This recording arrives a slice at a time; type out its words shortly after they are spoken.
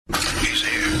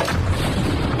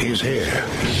is here.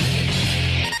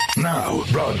 Now,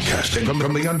 broadcasting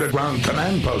from the underground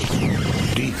command post,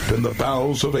 deep in the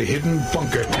bowels of a hidden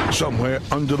bunker, somewhere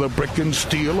under the brick and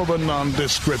steel of a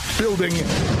nondescript building,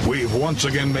 we've once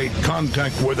again made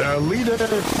contact with our leader,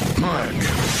 Mark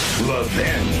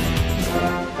Levin.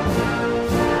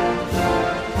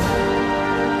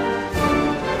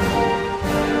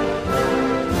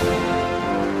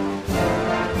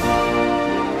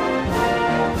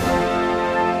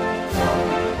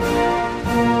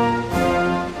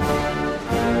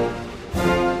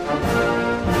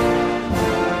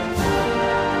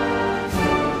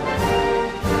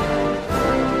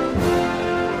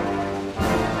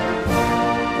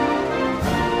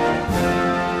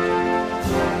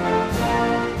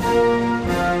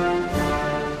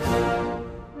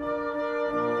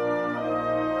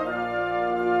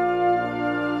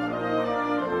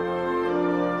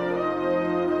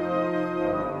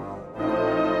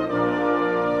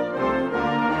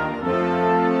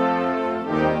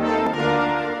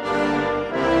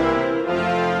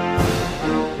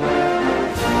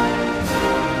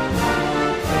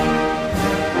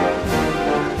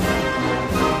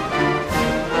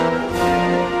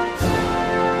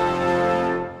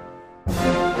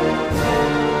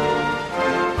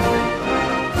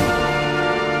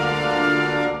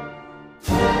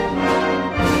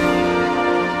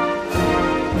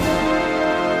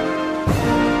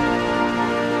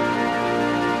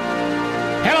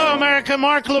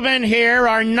 Mark Levin here.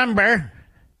 Our number,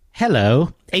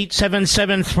 hello,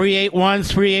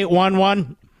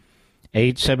 877-381-3811.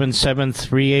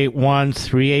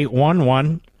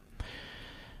 877-381-3811.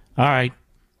 All right.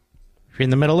 If you're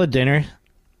in the middle of dinner,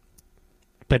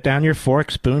 put down your fork,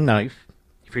 spoon, knife.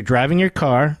 If you're driving your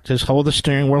car, just hold the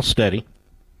steering wheel steady.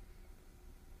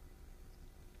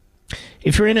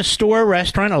 If you're in a store or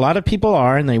restaurant, a lot of people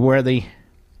are, and they wear the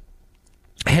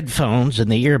headphones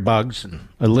and the earbuds and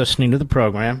are listening to the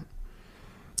program.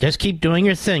 Just keep doing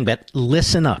your thing, but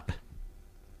listen up.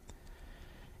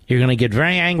 You're going to get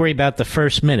very angry about the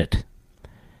first minute,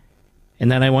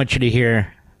 and then I want you to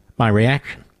hear my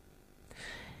reaction.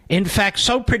 In fact,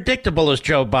 so predictable is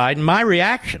Joe Biden, my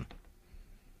reaction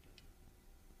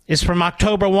is from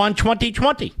October 1,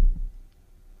 2020,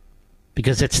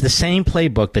 because it's the same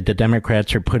playbook that the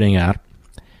Democrats are putting out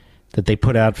that they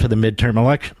put out for the midterm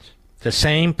elections. The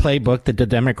same playbook that the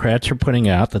Democrats are putting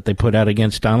out that they put out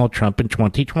against Donald Trump in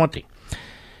 2020.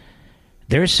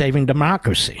 They're saving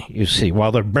democracy, you see,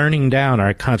 while they're burning down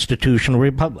our constitutional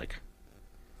republic.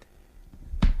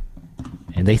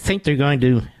 And they think they're going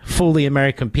to fool the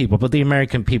American people, but the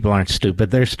American people aren't stupid.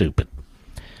 They're stupid.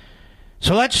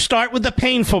 So let's start with the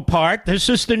painful part. This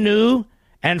is the new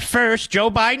and first Joe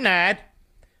Biden ad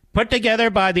put together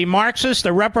by the Marxists,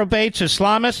 the reprobates,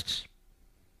 Islamists,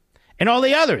 and all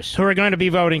the others who are going to be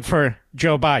voting for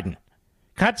Joe Biden.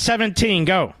 Cut 17,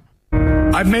 go.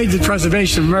 I've made the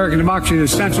preservation of American democracy the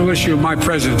central issue of my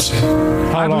presidency.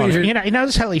 Hold on. You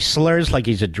notice how he slurs like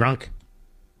he's a drunk?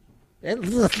 All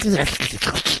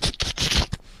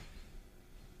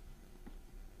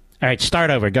right,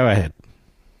 start over. Go ahead.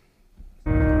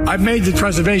 I've made the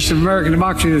preservation of American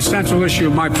democracy the central issue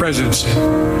of my presidency.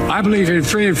 I believe in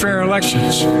free and fair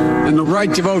elections and the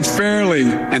right to vote fairly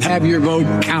and have your vote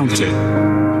counted.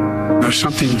 There's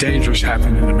something dangerous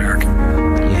happening in America.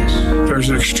 Yes. There's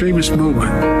an extremist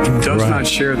movement that does not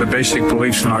share the basic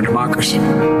beliefs in our democracy.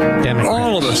 Democrats.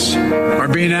 All of us are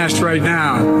being asked right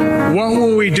now, what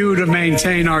will we do to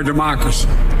maintain our democracy?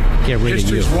 Get rid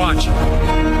History's of you. watching.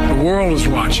 The world is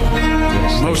watching.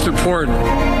 Yes. Most important,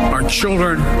 our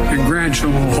children and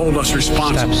grandchildren will hold us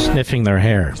responsible. Stop sniffing their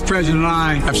hair. The President and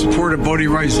I have supported voting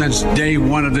rights since day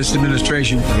one of this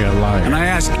administration. You're a liar. And I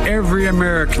ask every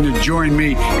American to join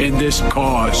me in this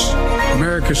cause.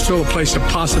 America is still a place of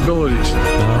possibilities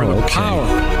where the power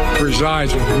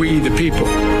resides with we, the people.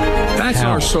 That's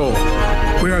our soul.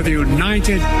 We are the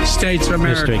United States of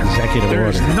America. Mr. Executive There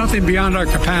is Order. nothing beyond our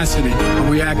capacity when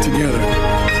we act together.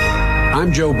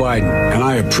 I'm Joe Biden, and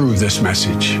I approve this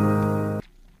message.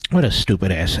 What a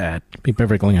stupid ass ad. To be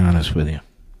perfectly honest with you.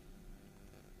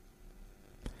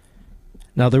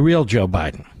 Now, the real Joe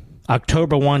Biden,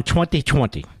 October 1,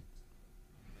 2020.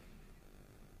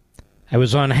 I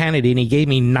was on Hannity, and he gave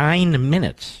me 9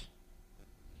 minutes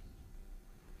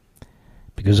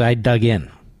because I dug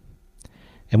in.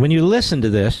 And when you listen to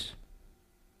this,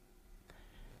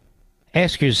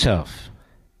 ask yourself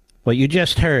what you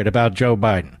just heard about Joe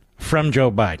Biden, from Joe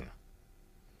Biden.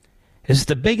 Is it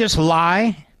the biggest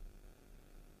lie?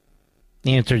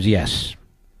 The answer is yes.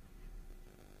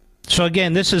 So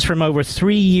again, this is from over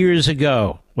 3 years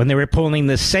ago when they were pulling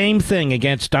the same thing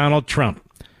against Donald Trump.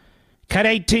 Cut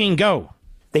 18, go.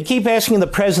 They keep asking the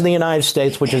President of the United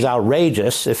States, which is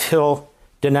outrageous, if he'll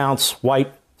denounce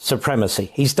white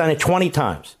supremacy. He's done it 20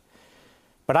 times.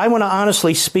 But I want to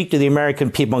honestly speak to the American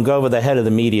people and go over the head of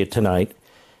the media tonight.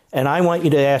 And I want you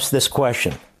to ask this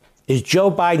question. Is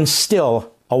Joe Biden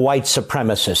still a white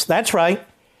supremacist? That's right.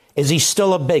 Is he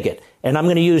still a bigot? And I'm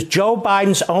going to use Joe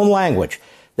Biden's own language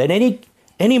that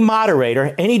any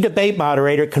moderator, any debate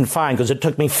moderator can find, because it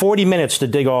took me 40 minutes to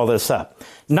dig all this up.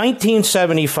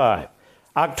 1975,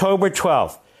 October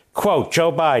 12th, quote,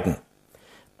 Joe Biden.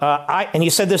 And he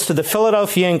said this to the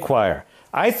Philadelphia Inquirer.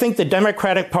 I think the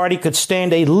Democratic Party could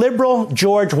stand a liberal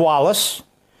George Wallace,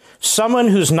 someone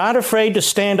who's not afraid to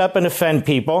stand up and offend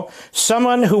people,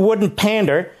 someone who wouldn't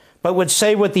pander, but would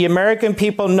say what the American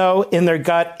people know in their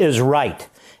gut is right.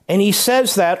 And he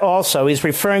says that also. He's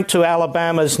referring to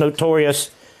Alabama's notorious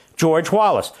George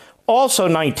Wallace. Also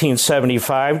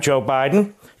 1975, Joe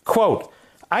Biden, quote,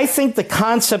 I think the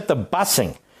concept of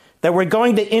busing, that we're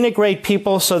going to integrate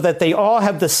people so that they all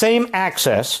have the same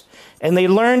access and they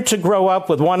learn to grow up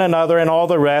with one another and all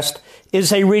the rest,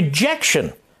 is a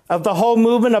rejection of the whole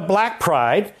movement of black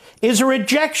pride, is a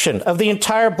rejection of the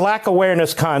entire black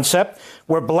awareness concept,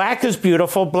 where black is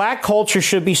beautiful, black culture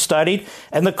should be studied,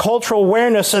 and the cultural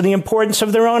awareness of the importance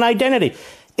of their own identity.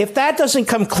 If that doesn't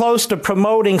come close to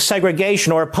promoting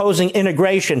segregation or opposing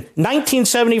integration,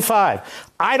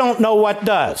 1975, I don't know what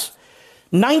does.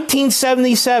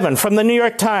 1977, from the New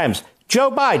York Times, Joe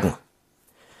Biden,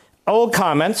 old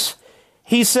comments.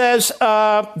 He says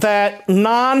that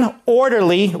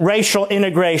non-orderly racial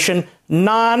integration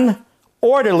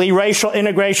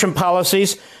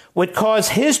policies would cause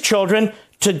his children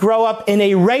to grow up in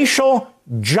a racial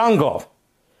jungle.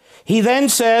 He then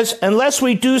says, unless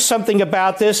we do something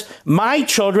about this, my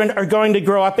children are going to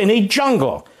grow up in a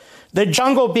jungle. The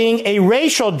jungle being a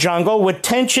racial jungle with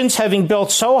tensions having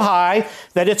built so high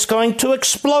that it's going to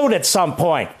explode at some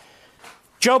point.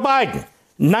 Joe Biden,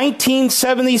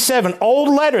 1977, old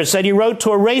letters that he wrote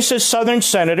to a racist Southern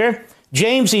senator,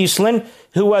 James Eastland,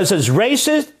 who was as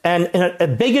racist and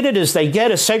bigoted as they get,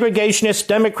 a segregationist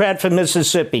Democrat from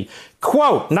Mississippi.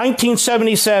 Quote,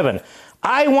 1977,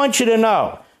 I want you to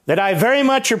know that I very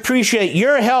much appreciate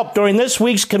your help during this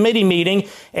week's committee meeting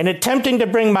in attempting to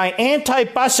bring my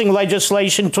anti-busing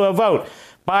legislation to a vote.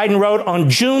 Biden wrote on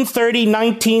June 30,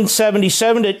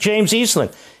 1977 to James Eastland.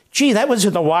 Gee, that was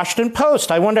in the Washington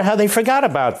Post. I wonder how they forgot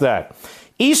about that.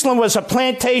 Eastland was a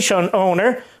plantation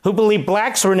owner who believed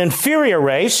blacks were an inferior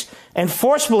race and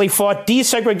forcefully fought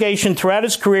desegregation throughout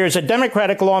his career as a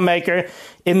Democratic lawmaker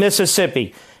in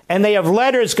Mississippi. And they have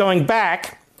letters going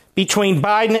back between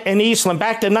Biden and Eastland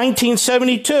back to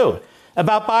 1972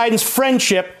 about Biden's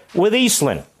friendship with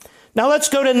Eastland. Now let's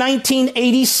go to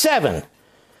 1987.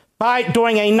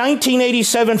 During a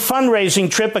 1987 fundraising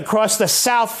trip across the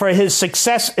South for his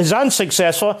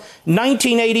unsuccessful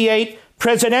 1988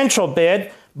 presidential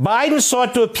bid, Biden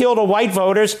sought to appeal to white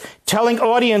voters, telling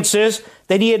audiences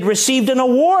that he had received an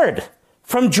award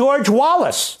from George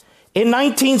Wallace in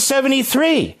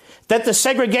 1973, that the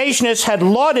segregationists had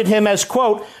lauded him as,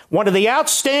 quote, one of the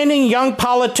outstanding young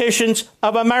politicians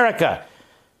of America.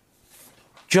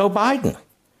 Joe Biden.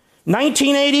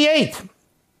 1988.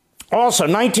 Also,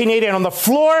 1988, on the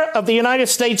floor of the United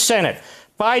States Senate,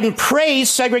 Biden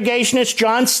praised segregationist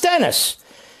John Stennis,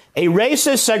 a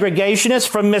racist segregationist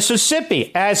from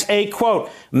Mississippi, as a, quote,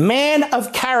 man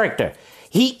of character.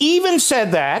 He even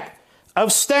said that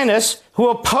of Stennis, who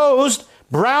opposed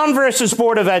Brown versus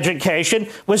Board of Education,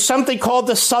 was something called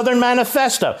the Southern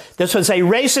Manifesto. This was a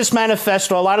racist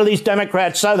manifesto a lot of these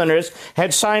Democrat Southerners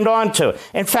had signed on to.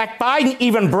 In fact, Biden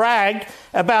even bragged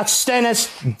about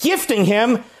Stennis gifting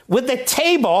him with the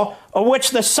table on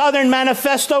which the Southern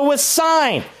Manifesto was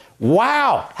signed.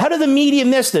 Wow. How did the media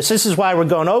miss this? This is why we're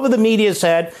going over the media's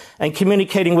head and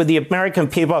communicating with the American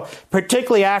people,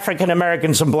 particularly African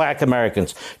Americans and black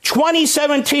Americans.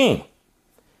 2017,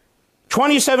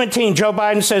 Joe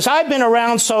Biden says, I've been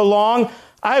around so long,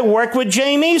 I worked with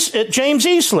James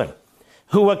Eastland,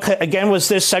 who, again, was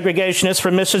this segregationist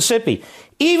from Mississippi.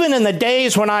 Even in the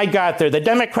days when I got there, the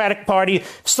Democratic Party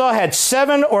still had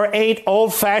 7 or 8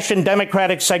 old-fashioned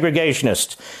Democratic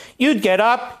segregationists. You'd get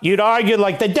up, you'd argue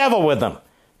like the devil with them.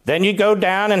 Then you'd go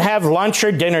down and have lunch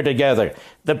or dinner together.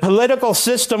 The political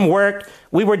system worked.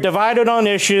 We were divided on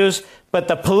issues, but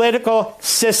the political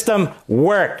system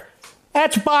worked.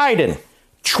 That's Biden.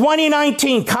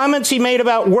 2019, comments he made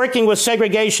about working with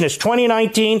segregationists.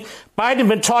 2019, Biden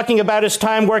been talking about his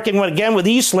time working with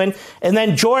Eastland, and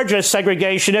then Georgia's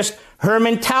segregationist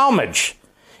Herman Talmadge.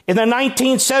 In the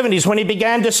 1970s, when he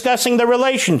began discussing the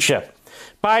relationship,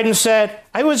 Biden said,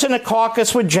 I was in a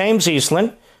caucus with James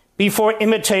Eastland before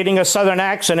imitating a Southern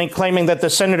accent and claiming that the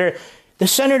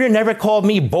senator never called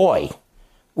me boy,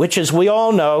 which, as we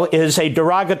all know, is a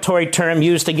derogatory term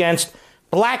used against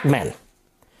black men.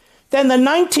 Then the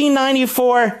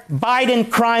 1994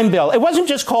 Biden crime bill. It wasn't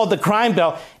just called the crime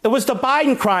bill. It was the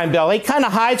Biden crime bill. He kind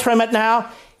of hides from it now.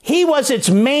 He was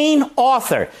its main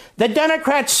author. The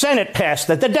Democrat Senate passed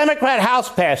it. The Democrat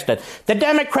House passed it. The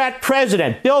Democrat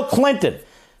President, Bill Clinton,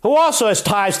 who also has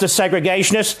ties to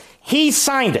segregationists, he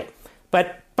signed it.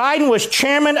 But Biden was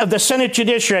chairman of the Senate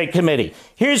Judiciary Committee.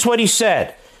 Here's what he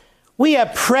said. We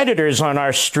have predators on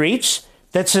our streets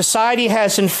that society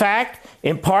has, in fact,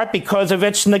 in part because of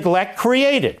its neglect,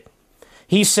 created.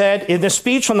 He said in the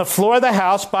speech on the floor of the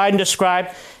House, Biden described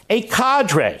a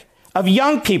cadre of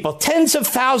young people, tens of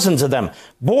thousands of them,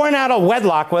 born out of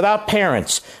wedlock without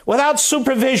parents, without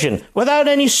supervision, without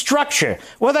any structure,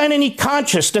 without any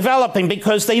conscious developing,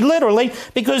 because they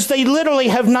literally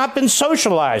have not been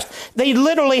socialized. They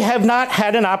literally have not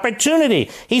had an opportunity.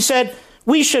 He said,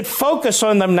 we should focus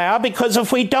on them now, because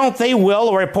if we don't, they will,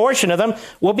 or a portion of them,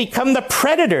 will become the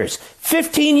predators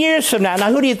 15 years from now.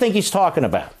 Now, who do you think he's talking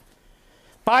about?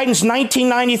 Biden's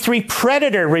 1993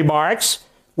 predator remarks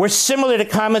were similar to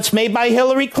comments made by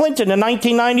Hillary Clinton in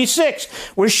 1996,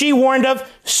 where she warned of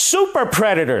super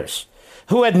predators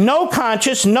who had no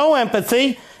conscience, no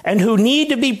empathy, and who need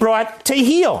to be brought to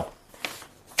heel.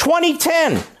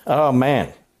 2010. Oh,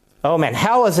 man.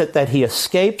 How is it that he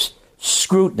escapes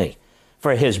scrutiny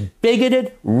for his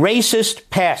bigoted, racist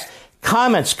past?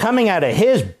 Comments coming out of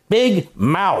his big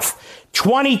mouth.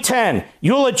 2010,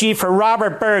 eulogy for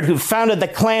Robert Byrd, who founded the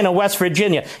Klan in West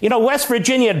Virginia. You know, West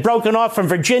Virginia had broken off from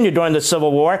Virginia during the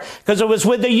Civil War because it was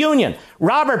with the Union.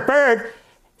 Robert Byrd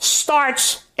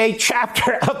starts a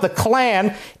chapter of the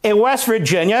Klan in West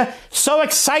Virginia. So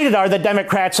excited are the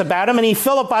Democrats about him, and he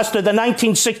filibustered the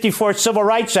 1964 Civil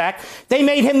Rights Act. They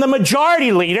made him the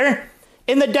majority leader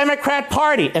in the Democrat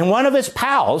Party, and one of his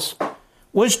pals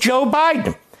was Joe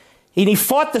Biden. And he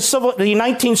fought the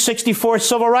 1964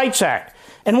 Civil Rights Act.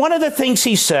 And one of the things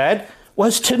he said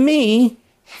was, to me,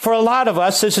 for a lot of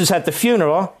us, this is at the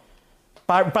funeral,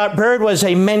 Byrd was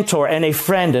a mentor and a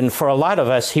friend, and for a lot of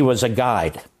us, he was a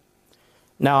guide.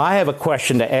 Now, I have a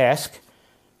question to ask.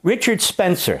 Richard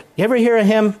Spencer, you ever hear of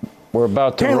him? We're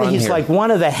about to Apparently run he's here. like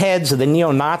one of the heads of the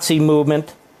neo-Nazi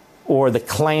movement or the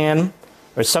Klan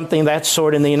or something of that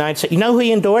sort in the United States. You know who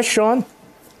he endorsed, Sean?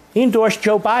 He endorsed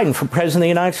Joe Biden for president of the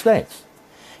United States.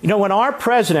 You know, when our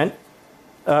president,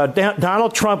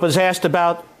 Donald Trump, was asked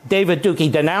about David Duke, he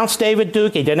denounced David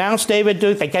Duke. They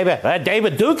gave it,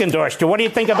 David Duke endorsed you. What do you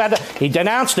think about that? He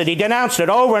denounced it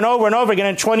over and over and over again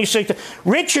in 2016.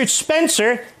 Richard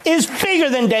Spencer is bigger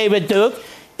than David Duke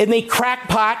in the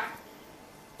crackpot,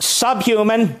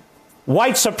 subhuman,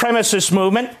 white supremacist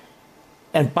movement.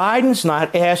 And Biden's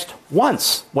not asked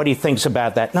once what he thinks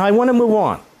about that. Now, I want to move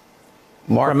on.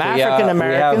 Mark, from African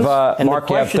Americans. Mark,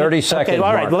 you have 30 seconds. Okay,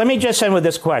 all right, Mark. well, let me just end with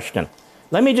this question.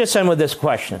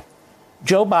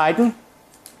 Joe Biden,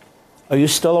 are you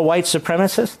still a white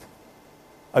supremacist?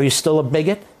 Are you still a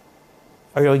bigot?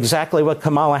 Are you exactly what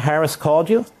Kamala Harris called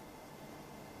you?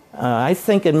 I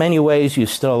think in many ways you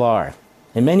still are.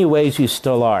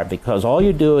 Because all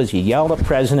you do is you yell at the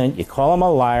president, you call him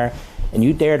a liar, and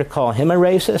you dare to call him a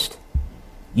racist.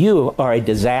 You are a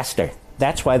disaster.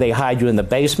 That's why they hide you in the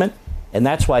basement. And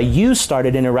that's why you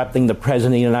started interrupting the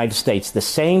president of the United States. The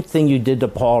same thing you did to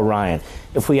Paul Ryan.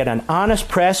 If we had an honest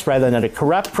press rather than a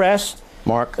corrupt press,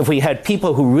 Mark, if we had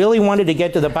people who really wanted to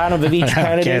get to the bottom of each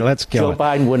candidate, Joe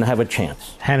Biden wouldn't have a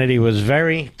chance. Hannity was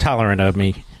very tolerant of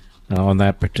me on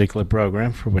that particular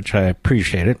program, for which I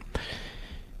appreciate it.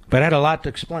 But I had a lot to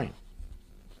explain.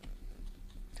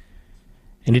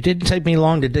 And it didn't take me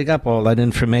long to dig up all that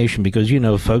information because, you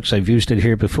know, folks, I've used it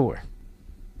here before.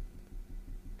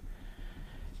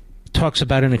 Talks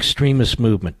about an extremist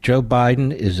movement. Joe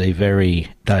Biden is a very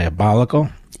diabolical,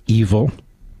 evil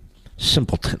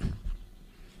simpleton.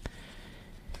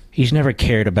 He's never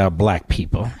cared about black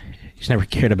people. He's never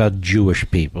cared about Jewish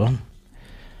people.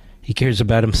 He cares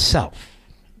about himself.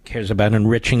 He cares about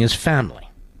enriching his family.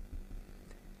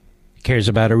 He cares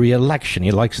about a re-election.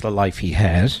 He likes the life he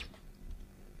has.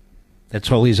 That's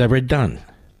all he's ever done.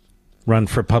 Run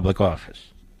for public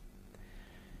office.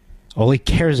 All he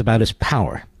cares about is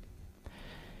power.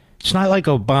 It's not like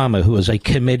Obama, who is a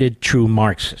committed true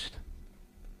Marxist,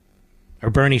 or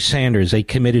Bernie Sanders, a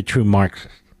committed true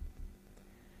Marxist.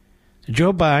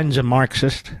 Joe Biden's a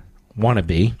Marxist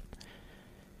wannabe,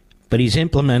 but he's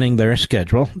implementing their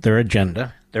schedule, their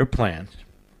agenda, their plans,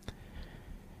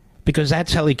 because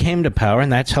that's how he came to power,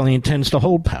 and that's how he intends to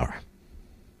hold power.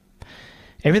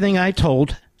 Everything I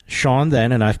told Sean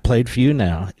then, and I've played for you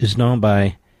now, is known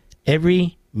by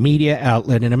every media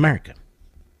outlet in America.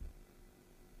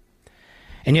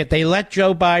 And yet they let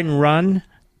Joe Biden run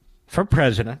for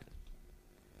president,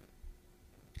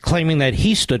 claiming that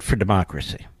he stood for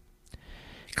democracy,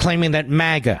 claiming that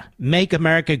MAGA, Make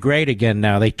America Great Again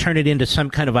now, they turn it into some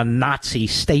kind of a Nazi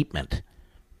statement.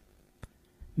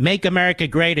 Make America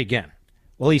Great Again.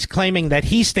 Well, he's claiming that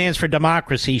he stands for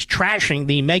democracy. He's trashing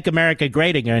the Make America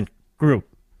Great Again group.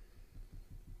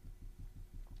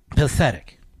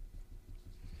 Pathetic.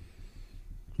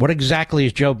 What exactly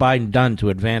has Joe Biden done to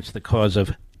advance the cause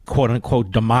of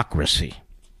quote-unquote democracy?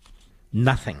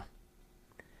 Nothing.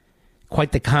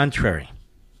 Quite the contrary.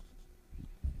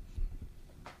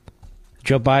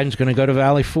 Joe Biden's going to go to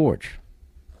Valley Forge.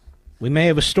 We may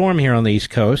have a storm here on the East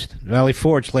Coast. Valley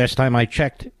Forge, last time I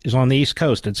checked, is on the East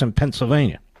Coast. It's in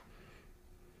Pennsylvania.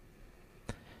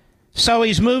 So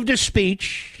he's moved his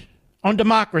speech on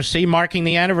democracy, marking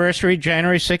the anniversary of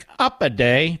January 6th, up a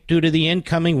day due to the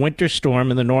incoming winter storm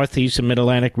in the Northeast and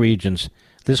Mid-Atlantic regions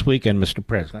this weekend, Mr.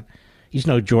 President. He's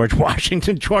no George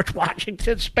Washington. George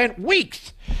Washington spent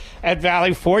weeks at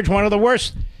Valley Forge, one of the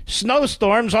worst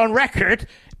snowstorms on record.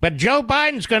 But Joe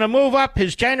Biden's going to move up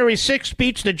his January 6th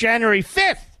speech to January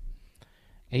 5th.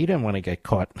 He didn't want to get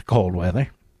caught in the cold weather.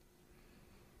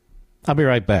 I'll be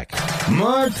right back.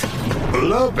 Mark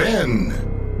Levin.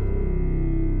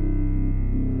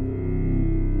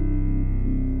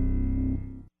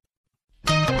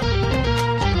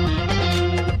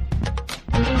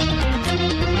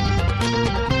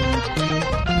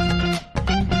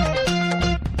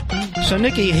 So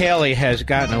Nikki Haley has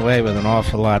gotten away with an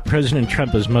awful lot. President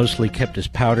Trump has mostly kept his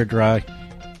powder dry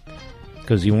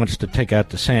because he wants to take out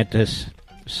DeSantis.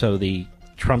 So the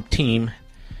Trump team,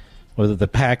 whether the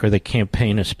PAC or the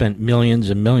campaign, has spent millions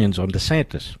and millions on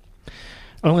DeSantis,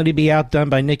 only to be outdone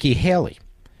by Nikki Haley,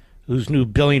 whose new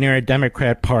billionaire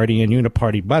Democrat Party and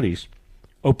uniparty buddies,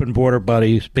 open border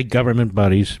buddies, big government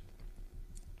buddies,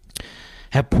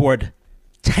 have poured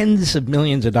tens of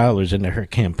millions of dollars into her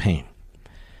campaign.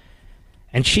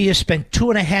 And she has spent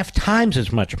 2.5 times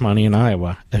as much money in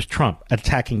Iowa as Trump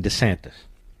attacking DeSantis.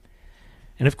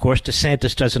 And, of course,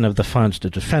 DeSantis doesn't have the funds to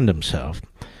defend himself.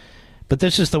 But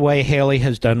this is the way Haley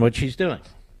has done what she's doing.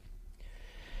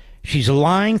 She's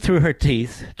lying through her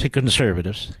teeth to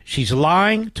conservatives. She's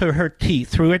lying through her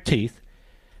teeth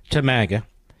to MAGA.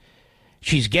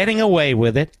 She's getting away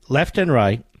with it, left and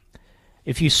right.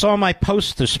 If you saw my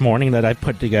post this morning that I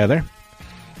put together,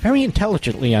 very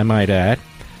intelligently, I might add,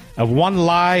 of one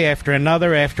lie after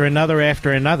another, after another,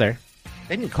 after another.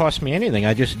 It didn't cost me anything.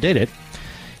 I just did it.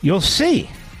 You'll see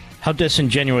how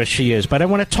disingenuous she is. But I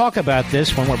want to talk about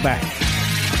this when we're back.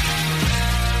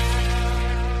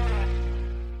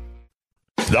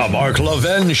 The Mark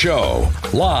Levin Show,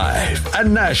 live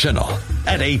and national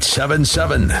at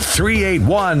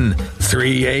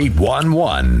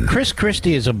 877-381-3811. Chris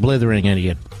Christie is a blithering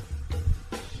idiot.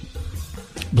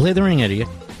 Blithering idiot.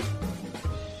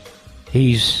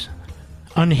 He's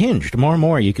unhinged. More and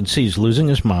more, you can see he's losing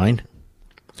his mind.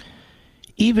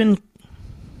 Even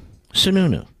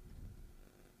Sununu.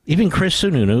 Even Chris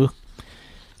Sununu,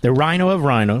 the rhino of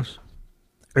rhinos,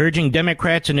 urging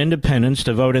Democrats and independents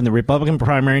to vote in the Republican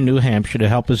primary in New Hampshire to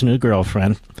help his new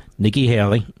girlfriend, Nikki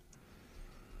Haley.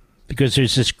 Because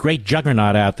there's this great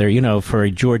juggernaut out there, for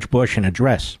a George Bush in a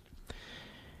dress.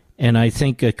 And I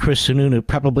think Chris Sununu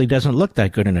probably doesn't look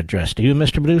that good in a dress. Do you,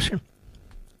 Mr. Producer?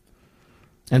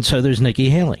 And so there's Nikki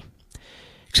Haley.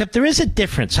 Except there is a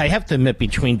difference, I have to admit,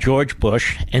 between George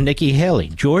Bush and Nikki Haley.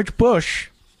 George Bush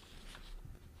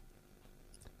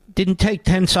didn't take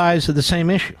 10 sides of the same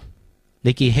issue.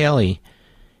 Nikki Haley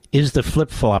is the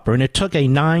flip-flopper, and it took a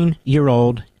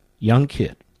 9-year-old young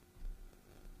kid,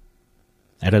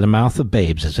 out of the mouth of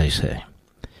babes, as they say,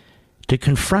 to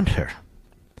confront her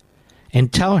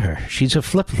and tell her she's a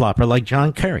flip-flopper like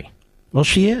John Kerry. Well,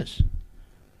 she is.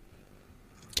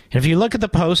 If you look at the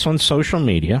posts on social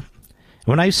media,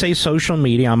 when I say social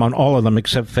media, I'm on all of them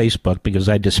except Facebook because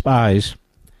I despise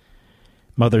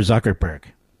Mother Zuckerberg.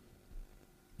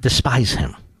 Despise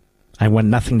him. I want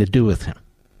nothing to do with him.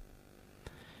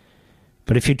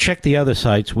 But if you check the other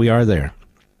sites, we are there.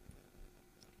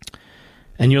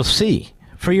 And you'll see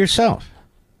for yourself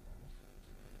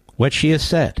what she has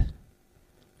said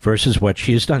versus what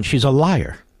she has done. She's a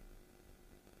liar.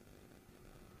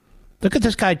 Look at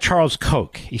this guy, Charles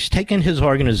Koch. He's taken his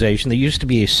organization that used to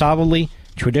be a solidly,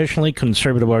 traditionally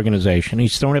conservative organization.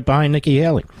 He's thrown it behind Nikki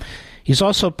Haley. He's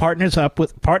also partners up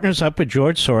with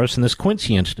George Soros and this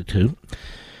Quincy Institute,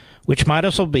 which might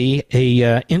also be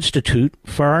a institute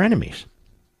for our enemies.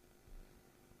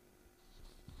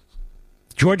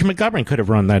 George McGovern could have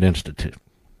run that institute.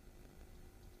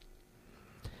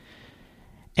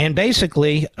 And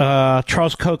basically,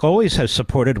 Charles Koch always has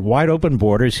supported wide open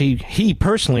borders. He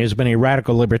personally has been a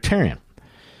radical libertarian.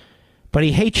 But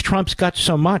he hates Trump's guts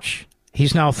so much,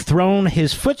 he's now thrown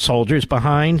his foot soldiers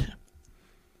behind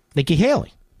Nikki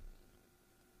Haley.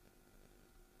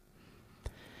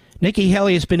 Nikki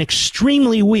Haley has been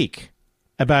extremely weak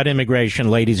about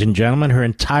immigration, ladies and gentlemen, her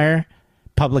entire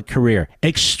public career.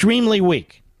 Extremely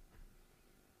weak.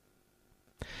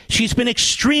 She's been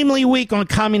extremely weak on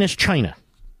communist China.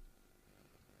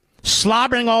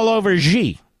 Slobbering all over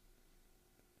Xi.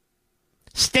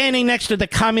 Standing next to the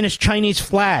communist Chinese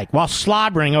flag while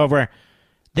slobbering over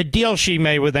the deal she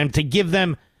made with them to give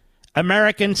them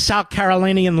American South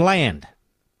Carolinian land.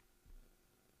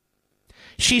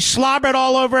 She slobbered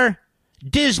all over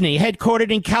Disney,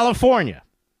 headquartered in California,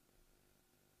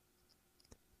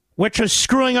 which was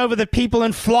screwing over the people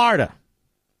in Florida.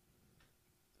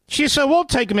 She said, we'll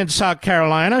take them in South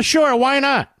Carolina. Sure, why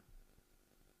not?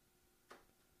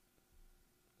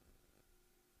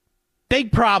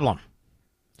 Big problem.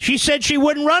 She said she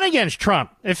wouldn't run against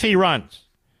Trump if he runs.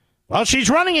 Well, she's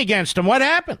running against him. What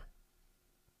happened?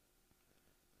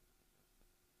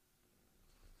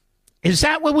 Is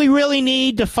that what we really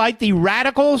need to fight the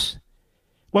radicals?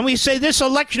 When we say this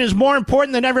election is more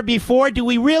important than ever before, do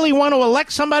we really want to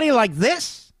elect somebody like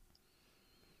this?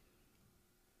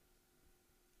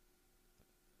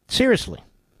 Seriously.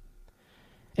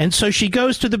 And so she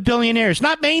goes to the billionaires,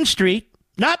 not Main Street,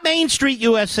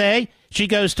 USA. She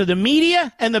goes to the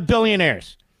media and the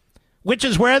billionaires, which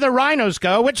is where the rhinos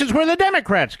go, which is where the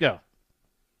Democrats go.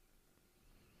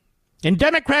 And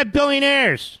Democrat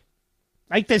billionaires,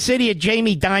 like this idiot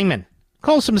Jamie Dimon,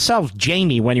 calls himself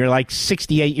Jamie when you're like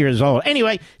 68 years old.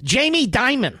 Anyway, Jamie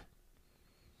Dimon,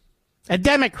 a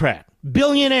Democrat,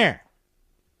 billionaire,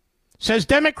 says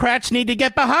Democrats need to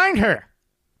get behind her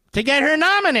to get her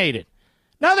nominated.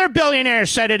 Another billionaire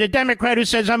said it, a Democrat who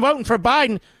says, I'm voting for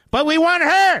Biden, but we want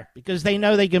her because they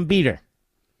know they can beat her.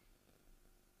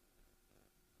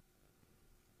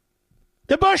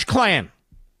 The Bush clan,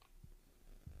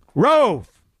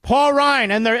 Rove, Paul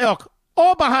Ryan, and their ilk,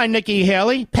 all behind Nikki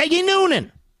Haley. Peggy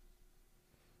Noonan.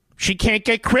 She can't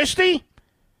get Christie.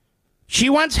 She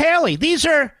wants Haley. These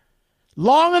are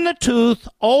long in the tooth,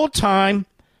 old-time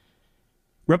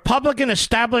Republican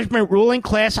establishment ruling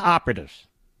class operatives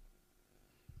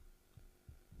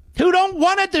who don't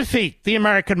want to defeat the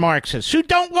American Marxists, who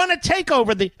don't want to take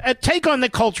on the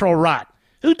cultural rot,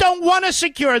 who don't want to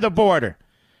secure the border,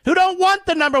 who don't want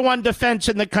the number one defense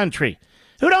in the country,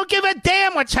 who don't give a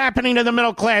damn what's happening to the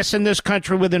middle class in this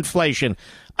country with inflation.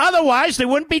 Otherwise, they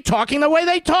wouldn't be talking the way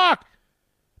they talk.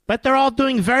 But they're all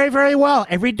doing very, very well,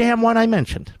 every damn one I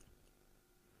mentioned.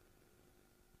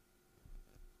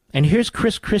 And here's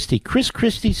Chris Christie. Chris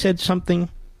Christie said something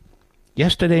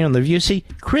yesterday on The View. See,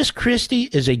 Chris Christie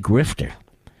is a grifter.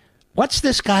 What's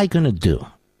this guy going to do?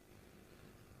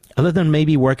 Other than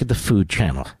maybe work at the Food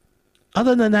Channel.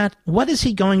 Other than that, what is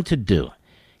he going to do?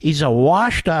 He's a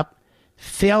washed-up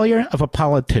failure of a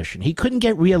politician. He couldn't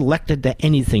get reelected to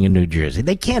anything in New Jersey.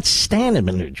 They can't stand him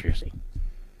in New Jersey.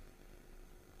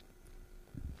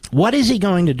 What is he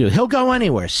going to do? He'll go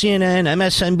anywhere. CNN,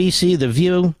 MSNBC, The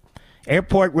View,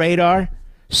 Airport Radar,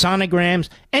 sonograms,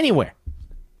 anywhere.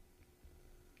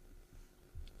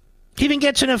 He even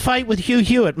gets in a fight with Hugh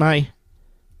Hewitt, my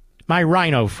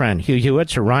rhino friend. Hugh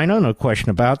Hewitt's a rhino, no question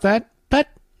about that, but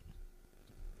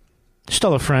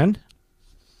still a friend.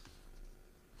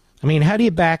 I mean, how do you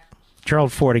back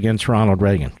Gerald Ford against Ronald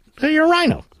Reagan? You're a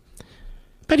rhino.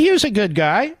 But Hugh's a good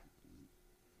guy.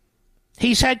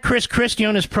 He's had Chris Christie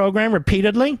on his program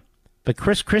repeatedly, but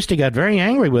Chris Christie got very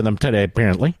angry with him today,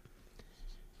 apparently,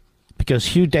 because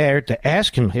Hugh dared to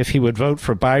ask him if he would vote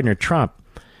for Biden or Trump.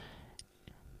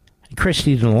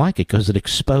 Christie didn't like it because it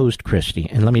exposed Christie.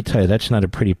 And let me tell you, that's not a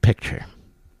pretty picture.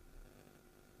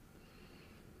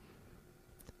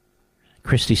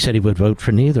 Christie said he would vote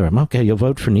for neither of them. Okay, you'll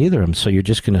vote for neither of them, so you're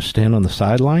just going to stand on the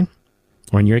sideline?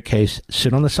 Or in your case,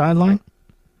 sit on the sideline?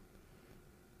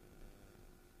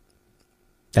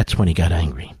 That's when he got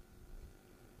angry.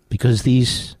 Because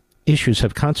these issues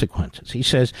have consequences. He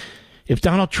says, if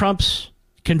Donald Trump's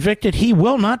convicted, he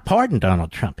will not pardon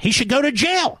Donald Trump. He should go to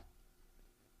jail.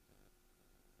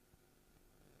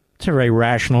 It's a very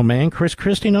rational man, Chris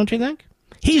Christie, don't you think?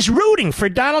 He's rooting for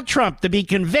Donald Trump to be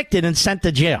convicted and sent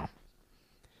to jail.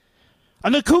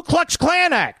 On the Ku Klux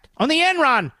Klan Act, on the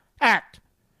Enron Act,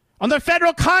 on the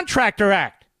Federal Contractor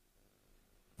Act,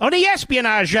 on the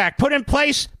Espionage Act put in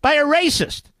place by a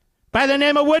racist by the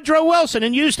name of Woodrow Wilson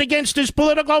and used against his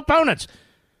political opponents.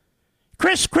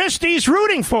 Chris Christie's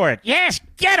rooting for it. Yes,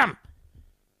 get him.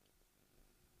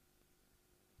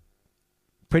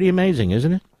 Pretty amazing,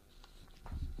 isn't it?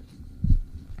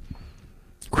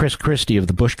 Chris Christie of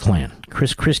the Bush Clan.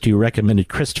 Chris Christie recommended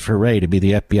Christopher Wray to be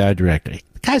the FBI director.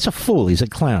 The guy's a fool. He's a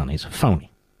clown. He's a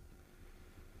phony.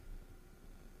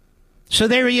 So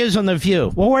there he is on The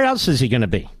View. Well, where else is he going to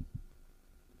be?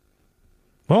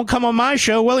 Won't come on my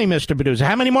show, will he, Mr. Producer?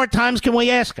 How many more times can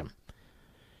we ask him?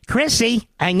 Chrissy,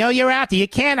 I know you're out there. You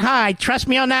can't hide. Trust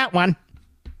me on that one.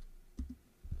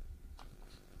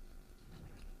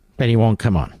 But he won't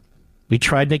come on. We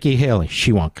tried Nikki Haley.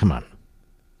 She won't come on.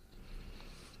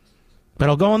 But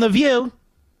I'll go on The View.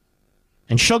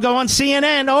 And she'll go on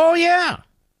CNN. Oh, yeah.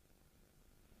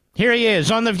 Here he is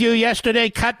on The View yesterday.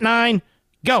 Cut 9.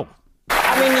 Go.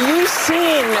 I mean, you've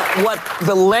seen what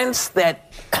the lengths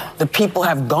that the people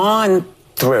have gone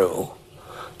through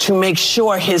to make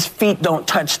sure his feet don't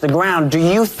touch the ground. Do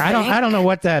you think... I don't know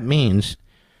what that means.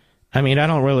 I mean, I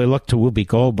don't really look to Whoopi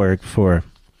Goldberg for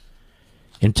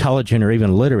intelligent or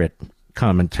even literate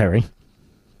commentary.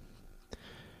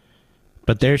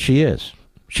 But there she is.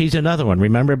 She's another one.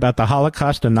 Remember about the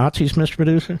Holocaust and Nazis, Mr.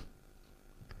 Producer?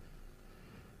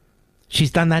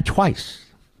 She's done that twice.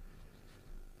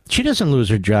 She doesn't lose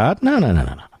her job. No.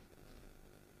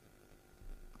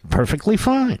 Perfectly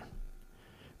fine.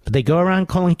 But they go around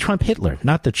calling Trump Hitler.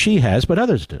 Not that she has, but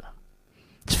others do.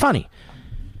 It's funny.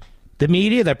 The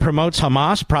media that promotes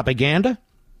Hamas propaganda,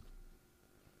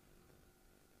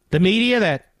 the media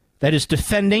that is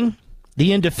defending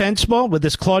the indefensible with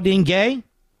this Claudine Gay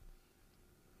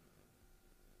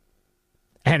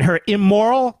and her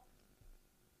immoral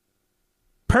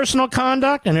personal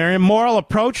conduct and her immoral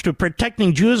approach to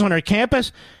protecting Jews on her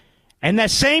campus, and the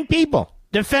same people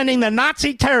defending the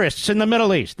Nazi terrorists in the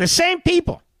Middle East, the same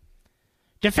people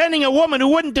defending a woman who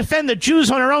wouldn't defend the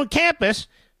Jews on her own campus,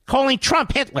 calling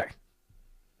Trump Hitler.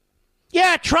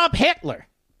 Yeah, Trump Hitler.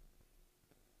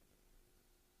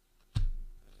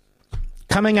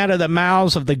 Coming out of the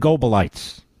mouths of the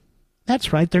Goebbelites.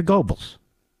 That's right, they're Goebbels.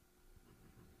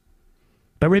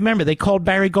 But remember, they called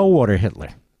Barry Goldwater Hitler.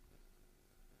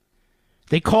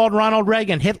 They called Ronald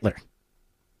Reagan Hitler.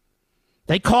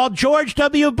 They called George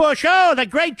W. Bush, oh, the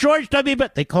great George W. Bush.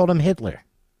 They called him Hitler.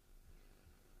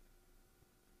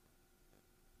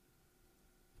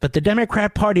 But the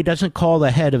Democrat Party doesn't call the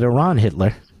head of Iran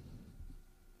Hitler.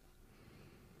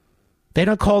 They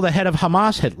don't call the head of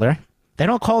Hamas Hitler. They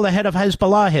don't call the head of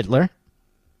Hezbollah Hitler.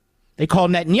 They call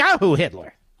Netanyahu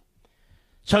Hitler.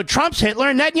 So Trump's Hitler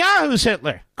and Netanyahu's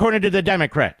Hitler, according to the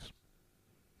Democrats.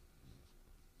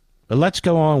 But let's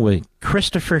go on with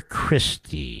Christopher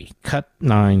Christie. Cut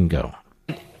 9, go.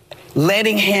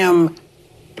 Letting him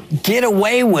get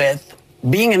away with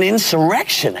being an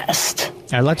insurrectionist.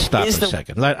 All right, let's stop a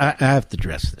second. I have to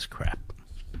address this crap.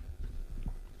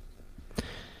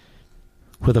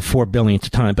 For the 4 billionth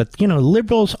time. But, you know,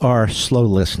 liberals are slow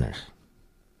listeners.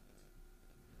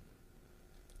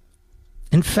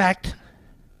 In fact,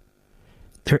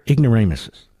 they're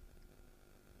ignoramuses.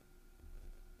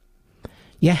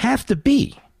 You have to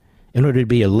be, in order to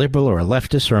be a liberal or a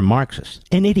leftist or a Marxist,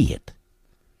 an idiot.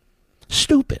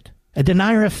 Stupid. A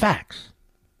denier of facts.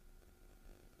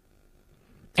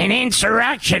 An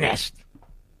insurrectionist.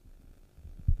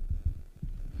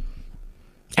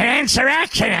 An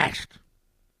insurrectionist.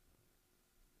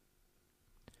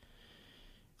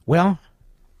 Well,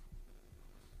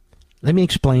 let me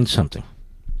explain something,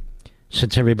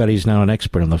 since everybody's now an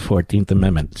expert on the 14th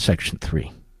Amendment, Section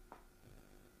 3.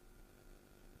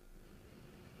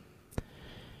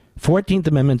 14th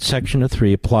Amendment, Section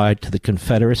 3 applied to the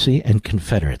Confederacy and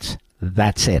Confederates.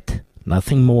 That's it.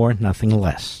 Nothing more, nothing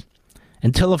less.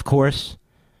 Until, of course,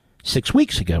 6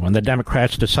 weeks ago, when the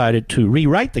Democrats decided to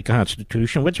rewrite the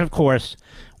Constitution, which, of course,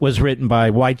 was written by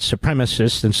white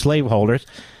supremacists and slaveholders,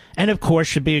 and, of course,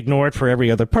 should be ignored for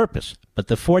every other purpose. But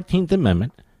the 14th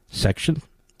Amendment, Section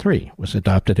 3, was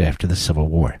adopted after the Civil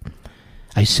War.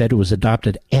 I said it was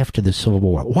adopted after the Civil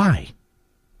War. Why?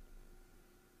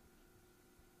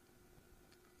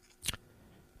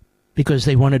 Because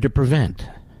they wanted to prevent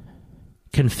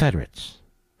Confederates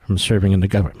from serving in the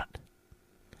government.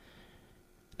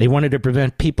 They wanted to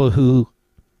prevent people who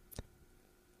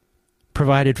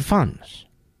provided funds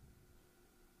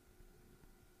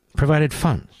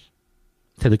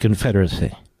to the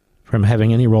Confederacy from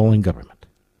having any role in government.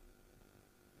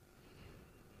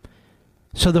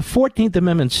 So the 14th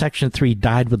Amendment, Section 3,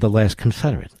 died with the last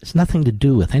Confederate. It's nothing to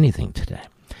do with anything today.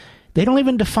 They don't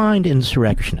even define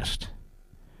insurrectionist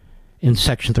in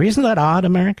Section 3. Isn't that odd,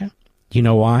 America? Do you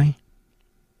know why?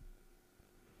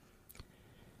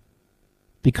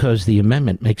 Because the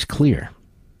amendment makes clear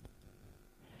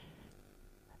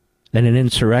then an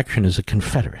insurrection is a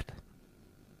Confederate.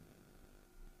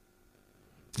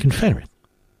 Confederate.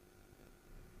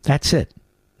 That's it.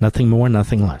 Nothing more,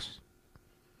 nothing less.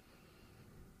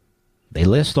 They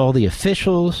list all the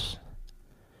officials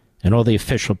and all the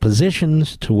official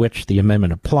positions to which the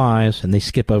amendment applies, and they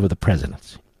skip over the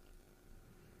presidency.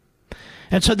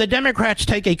 And so the Democrats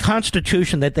take a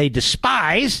constitution that they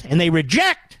despise and they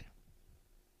reject,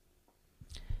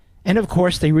 and of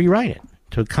course they rewrite it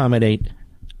to accommodate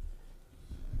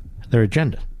their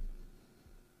agenda.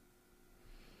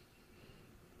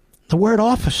 The word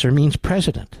officer means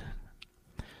president.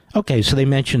 Okay, so they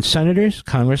mention senators,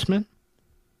 congressmen,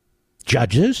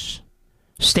 judges,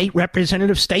 state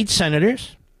representatives, state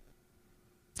senators,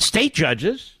 state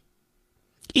judges,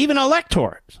 even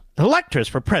electors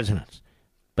for presidents.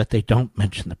 But they don't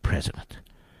mention the president.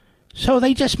 So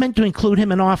they just meant to include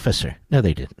him an officer. No,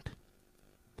 they didn't.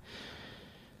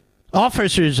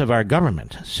 Officers of our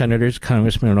government, senators,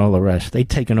 congressmen, and all the rest, they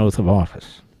take an oath of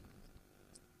office.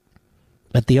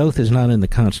 But the oath is not in the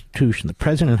Constitution. The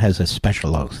president has a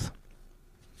special oath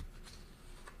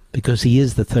because he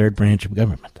is the third branch of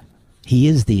government. He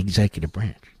is the executive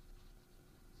branch.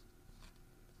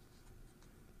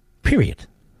 Period.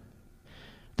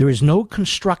 There is no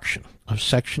construction of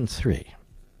Section 3,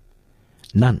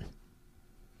 none,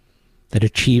 that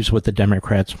achieves what the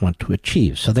Democrats want to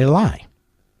achieve. So they lie.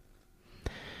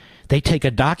 They take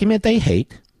a document they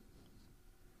hate,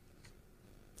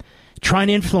 try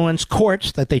and influence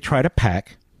courts that they try to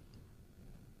pack,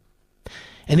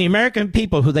 and the American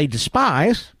people who they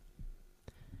despise,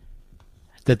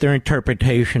 that their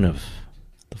interpretation of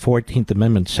the 14th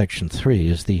Amendment, Section 3,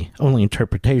 is the only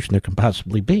interpretation there can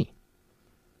possibly be.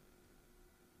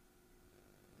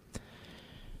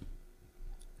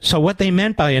 So what they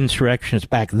meant by insurrections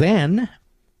back then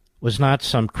was not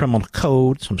some criminal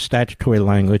code, some statutory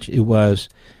language. It was,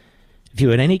 if you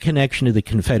had any connection to the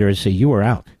Confederacy, you were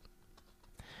out.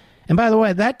 And by the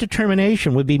way, that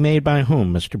determination would be made by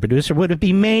whom, Mr. Producer? Would it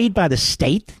be made by the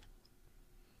state?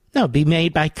 No, it'd be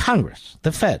made by Congress,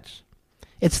 the feds.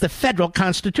 It's the federal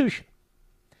Constitution.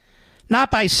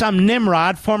 Not by some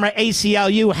Nimrod, former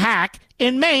ACLU hack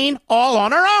in Maine, all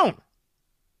on her own.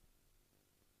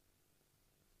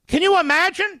 Can you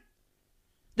imagine?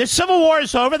 The Civil War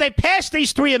is over. They passed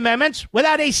these three amendments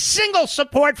without a single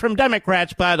support from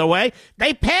Democrats, by the way.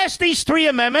 They passed these three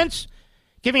amendments,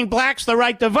 giving blacks the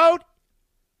right to vote,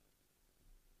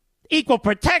 equal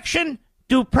protection,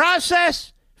 due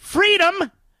process,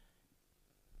 freedom.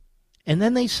 And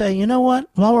then they say, you know what?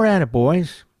 While we're at it,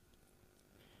 boys,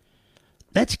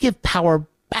 let's give power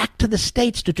back to the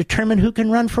states to determine who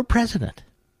can run for president.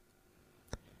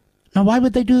 Now, why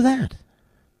would they do that?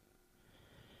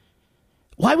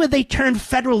 Why would they turn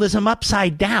federalism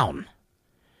upside down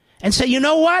and say, you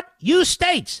know what? You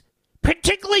states,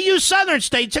 particularly you southern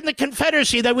states in the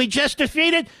Confederacy that we just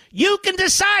defeated, you can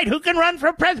decide who can run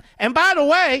for president. And by the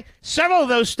way, several of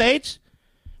those states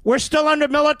were still under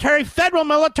federal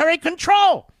military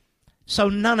control. So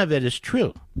none of it is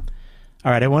true.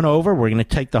 All right, I went over. We're going to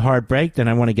take the hard break. Then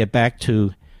I want to get back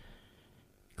to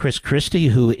Chris Christie,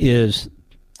 who is,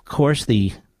 of course,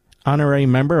 the honorary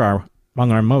member,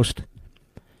 among our most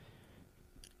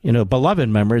beloved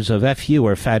members of FU,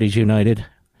 or Fatties United.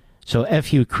 So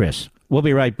FU, Chris. We'll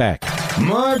be right back.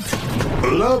 Mark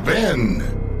Levin.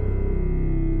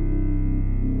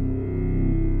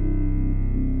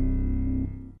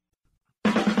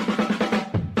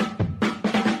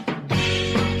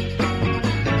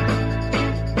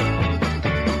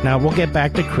 Now, we'll get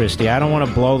back to Christie. I don't want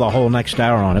to blow the whole next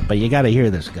hour on it, but you got to hear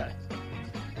this guy.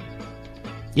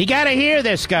 You got to hear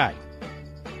this guy.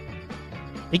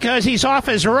 Because he's off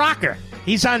his rocker.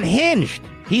 He's unhinged.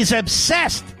 He's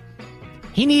obsessed.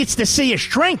 He needs to see a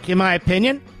shrink, in my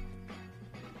opinion.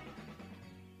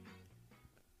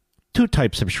 Two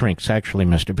types of shrinks, actually,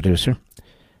 Mr. Producer.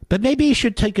 But maybe you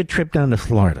should take a trip down to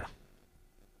Florida.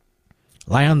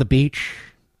 Lie on the beach,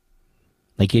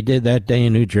 like you did that day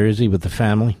in New Jersey with the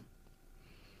family.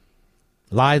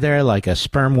 Lie there like a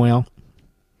sperm whale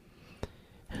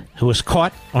who was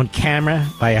caught on camera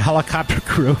by a helicopter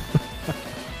crew.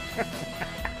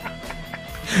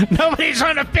 Nobody's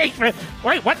on the beach.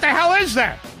 Wait, what the hell is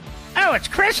that? Oh, it's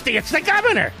Christie. It's the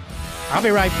governor. I'll be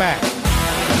right back.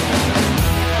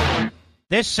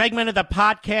 This segment of the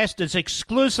podcast is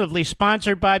exclusively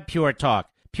sponsored by Pure Talk.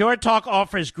 Pure Talk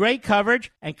offers great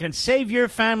coverage and can save your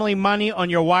family money on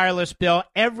your wireless bill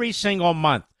every single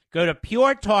month. Go to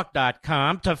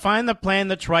puretalk.com to find the plan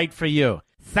that's right for you.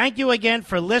 Thank you again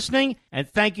for listening, and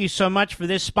thank you so much for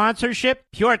this sponsorship,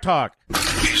 Pure Talk.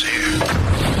 He's here.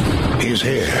 He's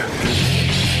here.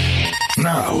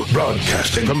 Now,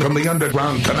 broadcasting from the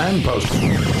underground command post,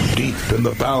 deep in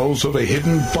the bowels of a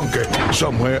hidden bunker,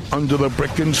 somewhere under the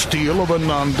brick and steel of a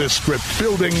nondescript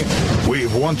building,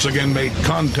 we've once again made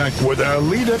contact with our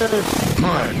leader,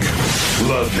 Mark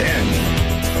Levin.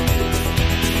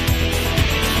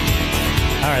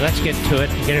 All right, let's get to it.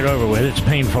 Get it over with. It's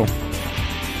painful.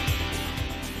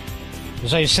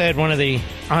 As I said, one of the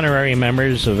honorary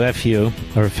members of FU,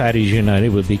 or Fatties United,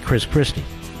 would be Chris Christie.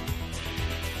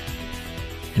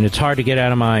 And it's hard to get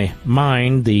out of my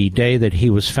mind the day that he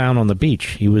was found on the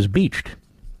beach. He was beached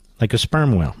like a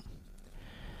sperm whale.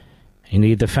 He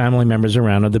needed the family members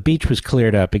around him. The beach was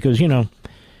cleared up because, you know,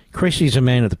 Christie's a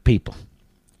man of the people.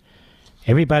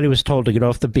 Everybody was told to get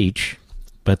off the beach,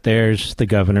 but there's the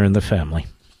governor and the family.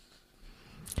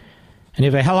 And you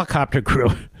have a helicopter crew.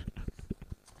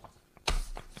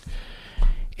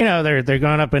 You know, they're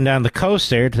going up and down the coast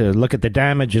there to look at the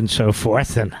damage and so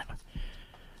forth, and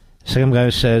some guy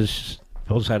says,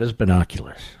 pulls out his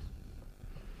binoculars.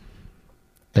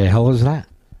 The hell is that?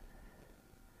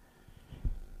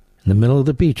 In the middle of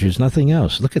the beach, there's nothing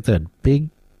else. Look at that big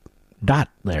dot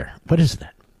there. What is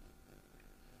that?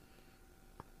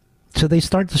 So they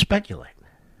start to speculate.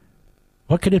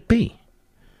 What could it be?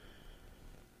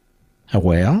 A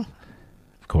whale,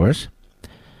 of course.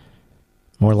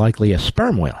 More likely a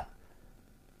sperm whale.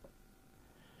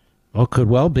 Well, could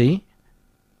well be.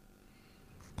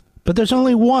 But there's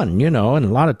only one, you know, and a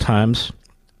lot of times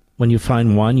when you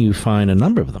find one, you find a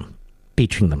number of them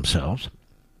beaching themselves.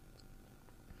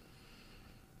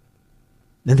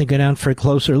 Then they go down for a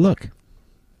closer look.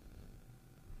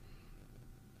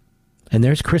 And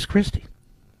there's Chris Christie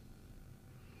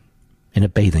in a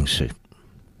bathing suit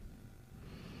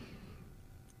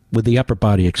with the upper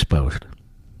body exposed.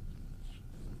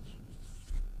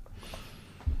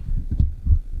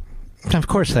 Of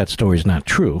course, that story's not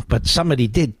true, but somebody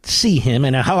did see him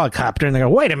in a helicopter, and they go,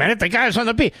 wait a minute, the guy's on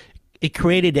the beach. It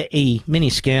created a mini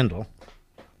scandal.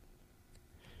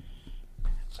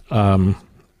 But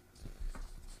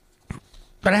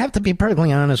I have to be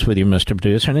perfectly honest with you, Mr.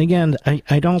 Producer. And again,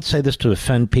 I don't say this to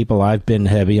offend people. I've been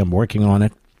heavy. I'm working on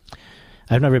it.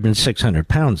 I've never been 600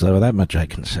 pounds, though. That much I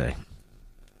can say.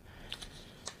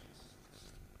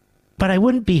 But I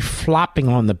wouldn't be flopping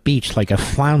on the beach like a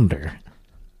flounder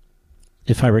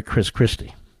if I were Chris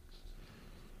Christie.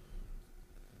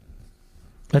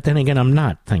 But then again, I'm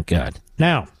not, thank God.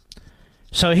 Now,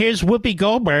 so here's Whoopi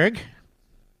Goldberg.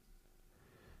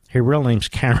 Her real name's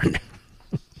Karen.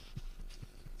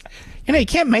 You know, you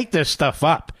can't make this stuff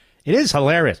up. It is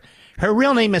hilarious. Her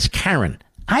real name is Karen.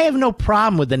 I have no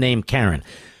problem with the name Karen.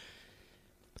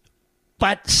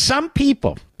 But some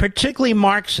people, particularly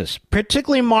Marxists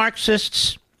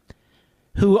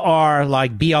who are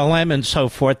like BLM and so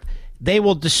forth, they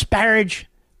will disparage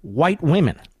white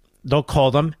women. They'll call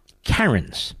them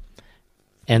Karens.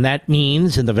 And that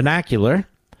means, in the vernacular,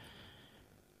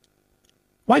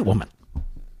 white woman.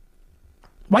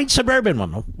 White suburban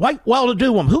woman. White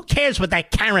well-to-do woman. Who cares what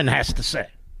that Karen has to say?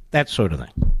 That sort of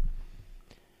thing.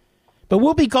 But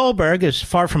Whoopi Goldberg is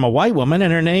far from a white woman,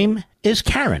 and her name is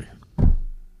Karen.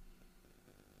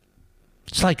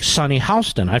 It's like Sunny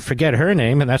Houston. I forget her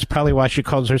name, and that's probably why she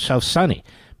calls herself Sunny.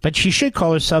 But she should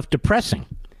call herself Depressing,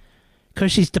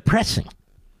 because she's depressing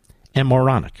and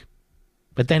moronic.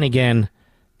 But then again,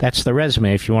 that's the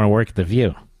resume if you want to work at The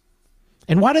View.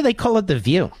 And why do they call it The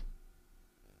View?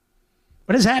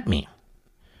 What does that mean?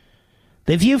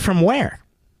 The view from where?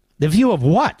 The view of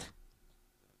what?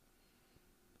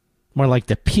 More like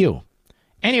the pew.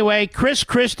 Anyway, Chris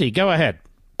Christie, go ahead.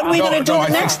 What are we going to do the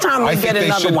next time we get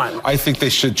another one? I think they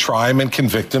should try him and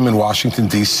convict him in Washington,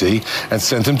 D.C. and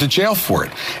send him to jail for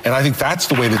it. And I think that's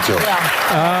the way to do it.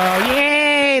 Yeah. Oh,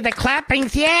 yay, the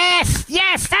clappings. Yes,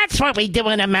 yes, that's what we do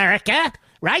in America.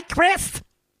 Right, Chris?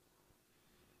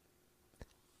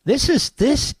 This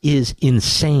is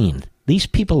insane. These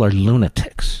people are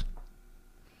lunatics.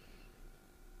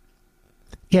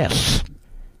 Yes.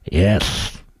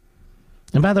 Yes.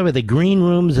 And by the way, the green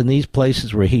rooms in these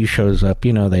places where he shows up,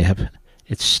 you know,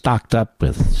 it's stocked up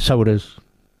with sodas,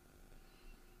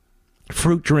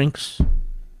 fruit drinks,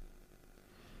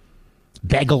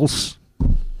 bagels,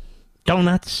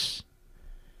 donuts,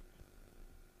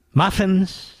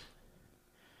 muffins.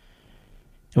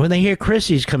 And when they hear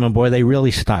Christie's coming, boy, they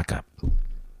really stock up.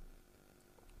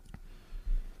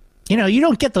 You know, you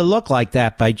don't get to look like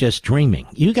that by just dreaming.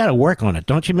 You got to work on it,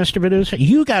 don't you, Mr. Producer?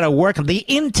 You got to work on it. The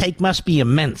intake must be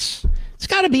immense. It's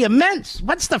got to be immense.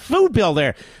 What's the food bill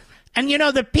there? And, you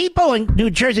know, the people in New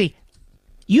Jersey,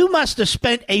 you must have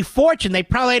spent a fortune. They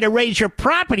probably had to raise your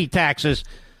property taxes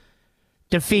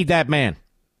to feed that man.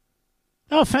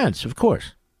 No offense, of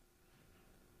course.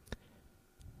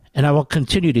 And I will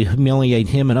continue to humiliate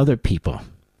him and other people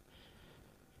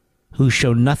who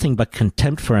show nothing but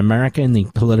contempt for America and the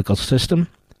political system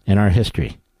and our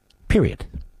history. Period.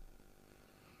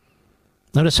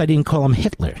 Notice I didn't call him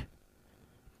Hitler.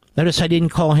 Notice I didn't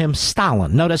call him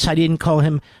Stalin. Notice I didn't call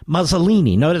him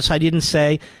Mussolini. Notice I didn't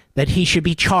say that he should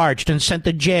be charged and sent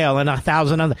to jail and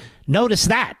 1,000 other. Notice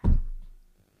that.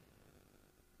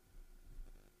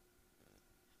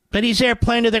 But he's there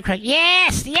playing to the crowd.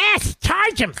 Yes, yes,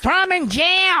 charge him, throw him in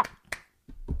jail.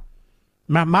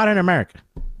 Modern America.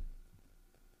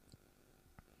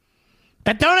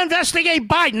 But don't investigate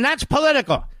Biden. That's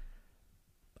political.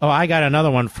 Oh, I got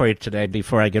another one for you today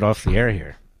before I get off the air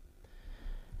here.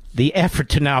 The effort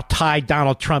to now tie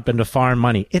Donald Trump into foreign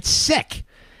money. It's sick.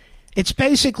 It's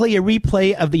basically a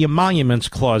replay of the Emoluments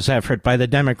Clause effort by the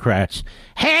Democrats.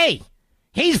 Hey,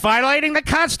 he's violating the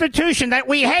Constitution that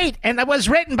we hate and that was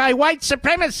written by white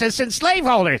supremacists and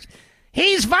slaveholders.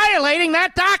 He's violating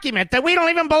that document that we don't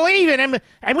even believe in him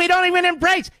and we don't even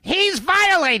embrace. He's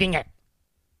violating it.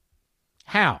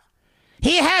 How?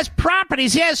 He has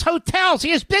properties, he has hotels, he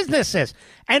has businesses,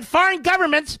 and foreign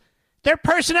governments, their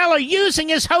personnel are using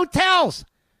his hotels.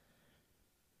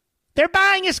 They're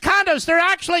buying his condos. They're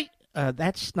actually...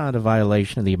 that's not a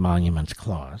violation of the Emoluments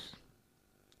Clause.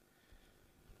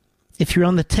 If you're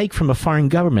on the take from a foreign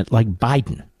government like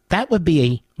Biden, that would be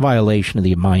a violation of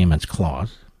the Emoluments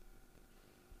Clause.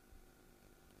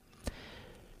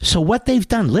 So what they've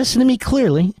done, listen to me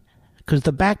clearly, because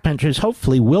the backbenchers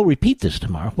hopefully will repeat this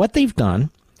tomorrow. What they've done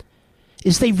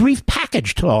is they've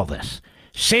repackaged all this.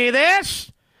 See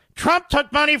this? Trump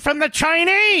took money from the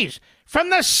Chinese, from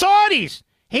the Saudis.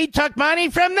 He took money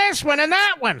from this one and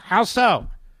that one. How so?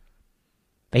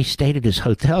 They stayed at his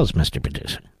hotels, Mr.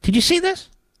 Producer. Did you see this?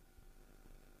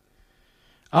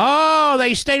 Oh,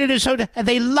 they stayed at his hotel. And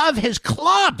they love his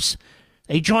clubs.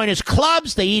 They join his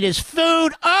clubs. They eat his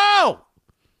food. Oh!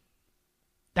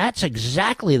 That's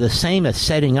exactly the same as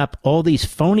setting up all these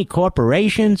phony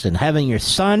corporations and having your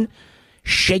son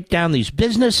shake down these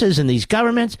businesses and these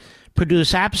governments,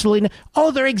 produce absolutely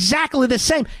they're exactly the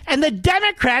same. And the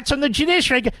Democrats on the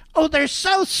judiciary, they're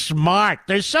so smart.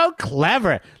 They're so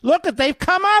clever. Look what they've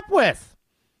come up with.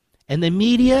 And the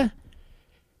media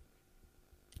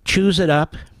chews it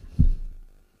up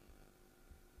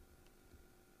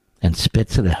and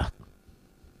spits it out.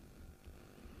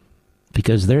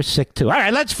 Because they're sick too. All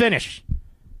right, let's finish.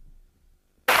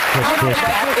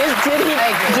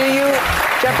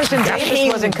 Jefferson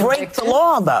Davis wasn't break the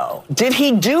law, though? Did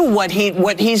he do what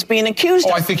he's being accused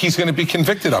of? I think he's going to be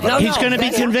convicted of it. He's going to be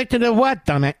convicted of what,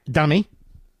 dummy?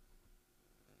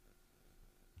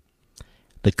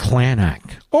 The Klan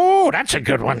Act. Oh, that's a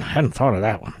good one. I hadn't thought of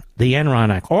that one. The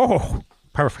Enron Act. Oh,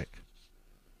 perfect.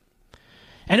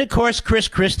 And, of course, Chris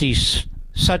Christie's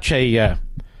such a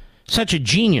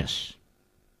genius.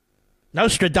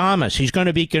 Nostradamus, he's going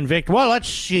to be convicted. Well, let's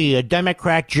see, a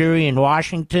Democrat jury in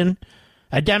Washington,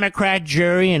 a Democrat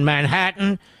jury in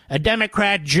Manhattan, a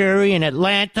Democrat jury in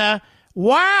Atlanta.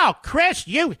 Wow, Chris,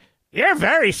 you're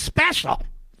very special.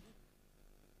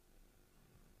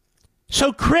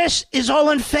 So Chris is all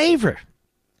in favor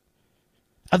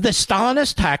of the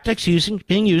Stalinist tactics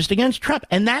being used against Trump,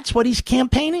 and that's what he's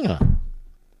campaigning on.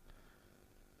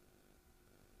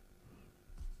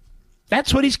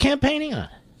 That's what he's campaigning on.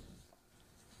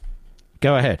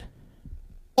 Go ahead.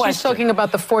 She's talking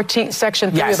about the 14th,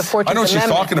 Section 3 of the 14th Amendment. I know what she's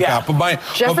talking about, but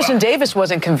Jefferson Davis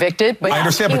wasn't convicted, but I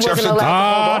understand, but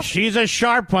Jefferson... she's a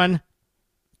sharp one.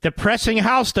 Depressing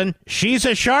Houston, she's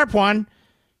a sharp one.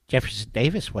 Jefferson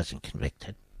Davis wasn't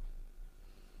convicted.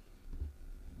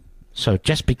 So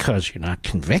just because you're not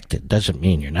convicted doesn't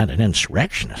mean you're not an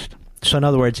insurrectionist. So in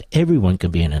other words, everyone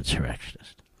can be an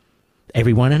insurrectionist.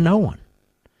 Everyone and no one.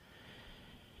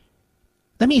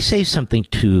 Let me say something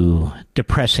to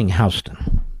Depressing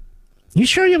Houston. You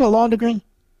sure you have a law degree?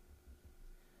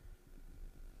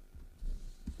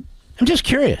 I'm just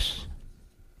curious.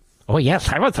 Oh, yes,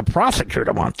 I was a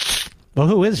prosecutor once. Well,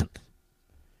 who isn't?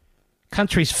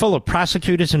 Country's full of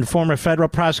prosecutors and former federal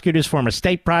prosecutors, former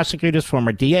state prosecutors,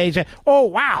 former DAs. Oh,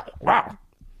 wow.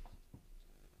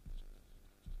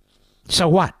 So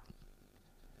what?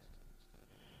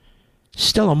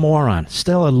 Still a moron,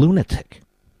 still a lunatic.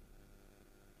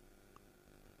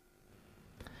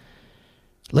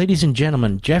 Ladies and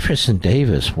gentlemen, Jefferson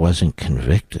Davis wasn't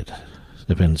convicted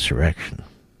of insurrection.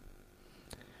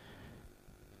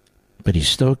 But he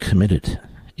still committed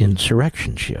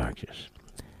insurrection, she argues.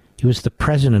 He was the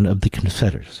president of the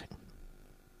Confederacy.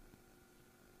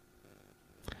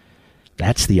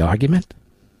 That's the argument?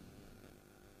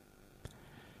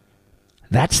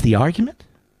 That's the argument?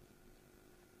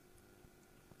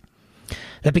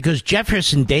 That because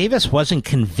Jefferson Davis wasn't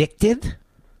convicted,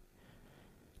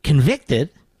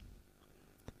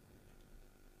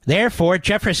 therefore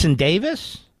Jefferson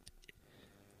Davis,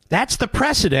 that's the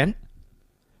precedent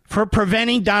for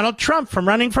preventing Donald Trump from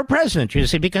running for president. You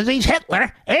see, because he's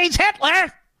Hitler. He's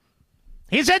Hitler.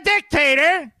 He's a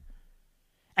dictator.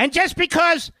 And just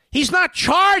because he's not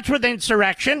charged with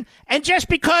insurrection, and just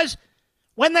because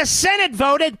when the Senate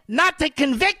voted not to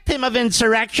convict him of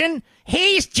insurrection,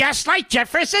 he's just like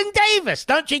Jefferson Davis.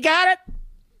 Don't you got it?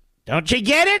 Don't you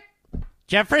get it?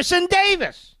 Jefferson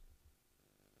Davis.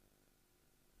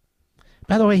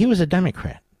 By the way, he was a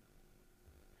Democrat.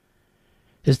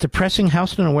 Is Depressing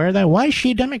Houston aware of that? Why is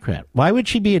she a Democrat? Why would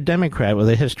she be a Democrat with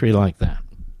a history like that?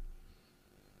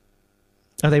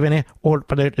 Oh,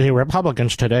 but the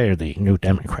Republicans today are the new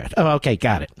Democrats. Oh, okay,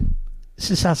 got it.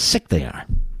 This is how sick they are.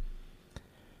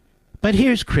 But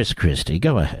here's Chris Christie.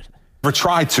 Go ahead. Never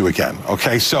tried to again.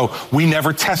 Okay, so we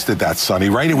never tested that, Sonny.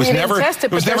 Right? It was never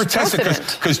tested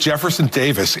because Jefferson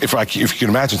Davis, if you can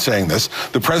imagine saying this,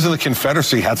 the president of the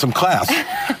Confederacy had some class,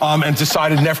 and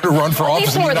decided never to run for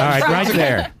office. All right,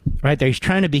 right there. He's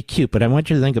trying to be cute, but I want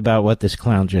you to think about what this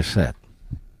clown just said.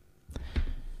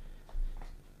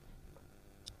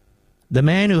 The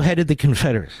man who headed the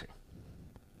Confederacy,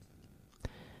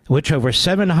 which over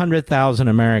 700,000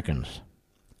 Americans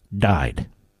died.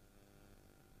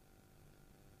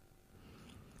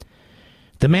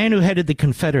 The man who headed the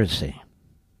Confederacy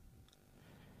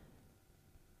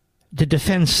to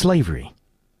defend slavery,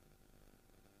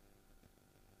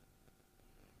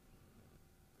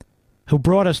 who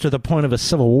brought us to the point of a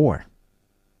civil war.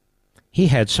 He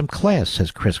had some class,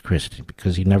 says Chris Christie,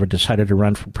 because he never decided to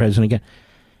run for president again.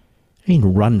 I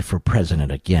mean, run for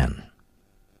president again.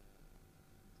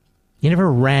 He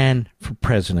never ran for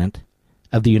president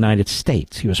of the United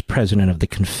States. He was president of the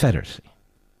Confederacy.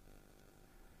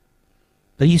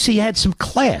 But you see, he had some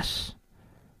class,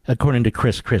 according to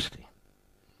Chris Christie.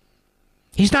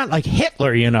 He's not like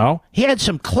Hitler, you know. He had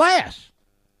some class.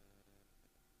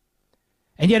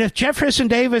 And yet if Jefferson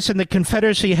Davis and the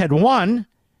Confederacy had won,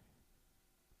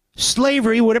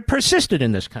 slavery would have persisted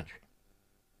in this country.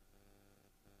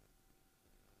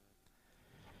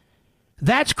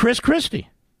 That's Chris Christie.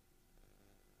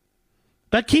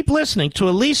 But keep listening to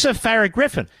Elisa Farrah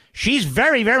Griffin. She's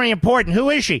very, very important.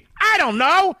 Who is she? I don't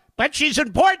know, but she's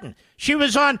important. She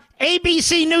was on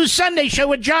ABC News Sunday Show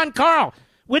with John Carl,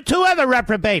 with two other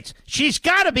reprobates. She's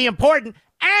got to be important,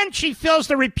 and she fills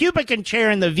the Republican chair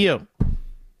in The View.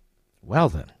 Well,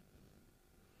 then.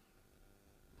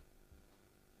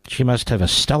 She must have a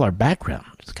stellar background.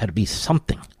 It's got to be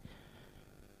something.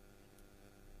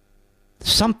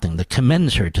 Something that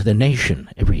commends her to the nation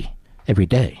every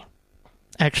day.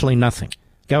 Actually, nothing.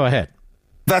 Go ahead.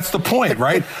 That's the point,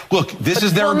 right? Look, this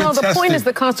has never been tested. The point is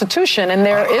the Constitution, and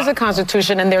there is a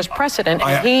Constitution, and there's precedent,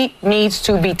 and he needs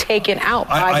to be taken out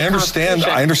by the Constitution.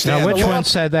 I understand. Now, which one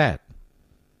said that?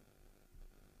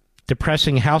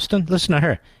 Depressing Houston? Listen to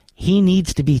her. He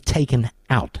needs to be taken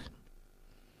out.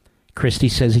 Christie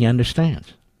says he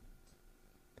understands.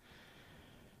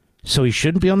 So he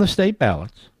shouldn't be on the state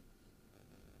ballots.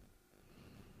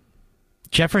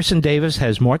 Jefferson Davis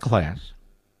has more class.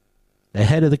 The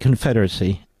head of the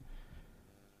Confederacy,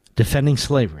 defending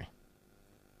slavery.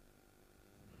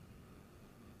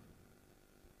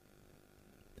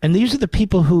 And these are the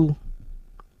people who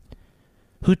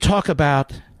talk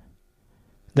about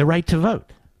the right to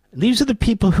vote. These are the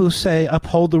people who say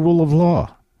uphold the rule of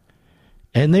law.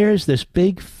 And there's this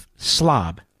big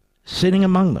slob sitting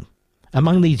among them,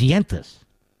 among these yentas.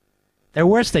 They're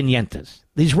worse than yentas,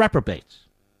 these reprobates.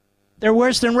 They're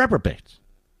worse than reprobates.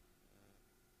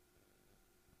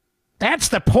 That's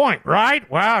the point, right?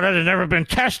 Wow, that has never been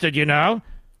tested, you know.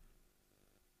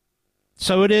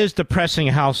 So it is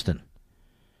Depressing Houston.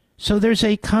 So there's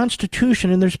a Constitution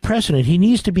and there's precedent. He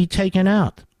needs to be taken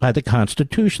out by the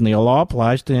Constitution. The law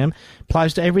applies to him,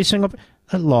 applies to every single...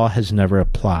 The law has never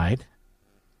applied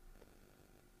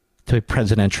to a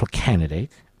presidential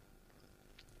candidate.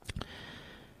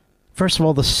 First of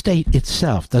all, the state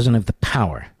itself doesn't have the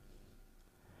power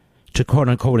to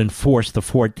quote-unquote enforce the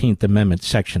 14th Amendment,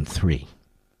 Section 3.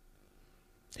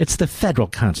 It's the federal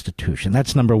Constitution.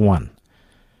 That's number one.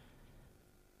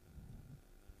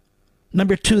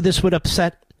 Number two, this would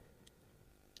upset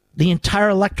the entire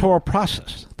electoral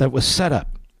process that was set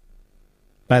up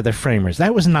by the framers.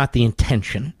 That was not the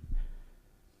intention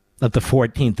of the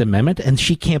 14th Amendment, and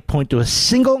she can't point to a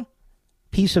single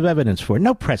piece of evidence for it.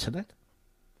 No precedent.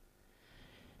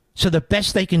 So the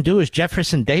best they can do is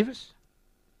Jefferson Davis?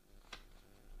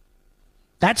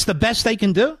 That's the best they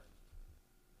can do?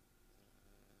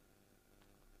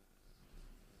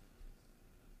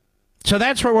 So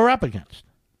that's what we're up against.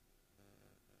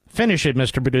 Finish it,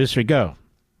 Mr. Producer. Go.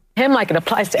 Him like it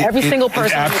applies to every single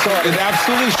person. It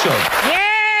absolutely should.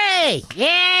 Yay!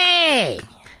 Yay!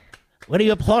 What are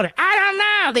you applauding? I don't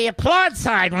know. The applaud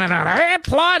side went on. They're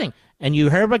applauding. And you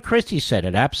heard what Christie said.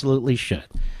 It absolutely should.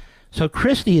 So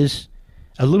Christie is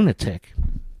a lunatic,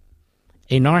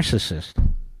 a narcissist,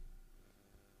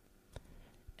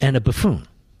 and a buffoon.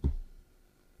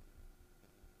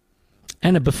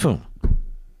 And a buffoon.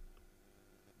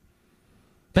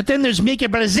 But then there's Mika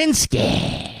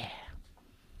Brzezinski.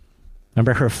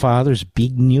 Remember her father's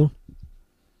Zbigniew?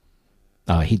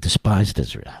 Oh, he despised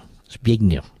Israel.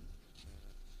 Zbigniew.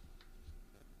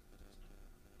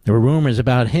 There were rumors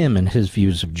about him and his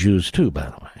views of Jews, too, by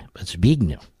the way. But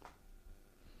Zbigniew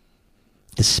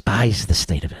despised the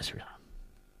state of Israel.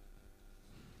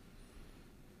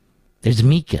 There's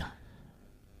Mika.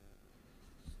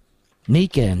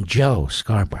 Mika and Joe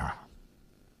Scarborough.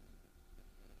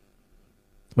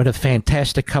 What a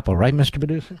fantastic couple, right, Mr.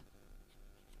 Producer?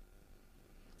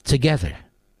 Together.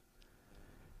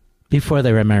 Before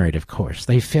they were married, of course.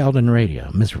 They failed in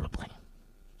radio miserably.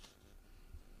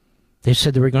 They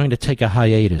said they were going to take a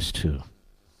hiatus to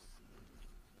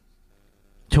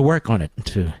work on it,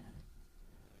 to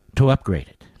upgrade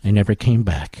it. They never came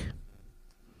back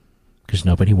because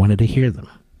nobody wanted to hear them.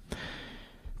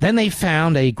 Then they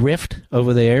found a grift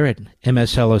over there at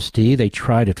MSLSD. They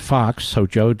tried at Fox, so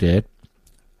Joe did.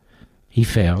 He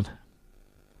failed.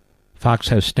 Fox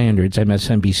has standards.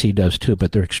 MSNBC does too,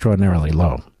 but they're extraordinarily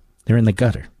low. They're in the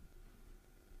gutter.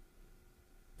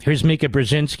 Here's Mika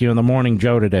Brzezinski on the Morning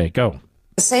Joe today. Go. At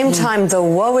the same time, the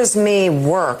woe is me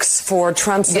works for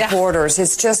Trump supporters. Yeah.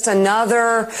 It's just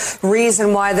another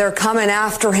reason why they're coming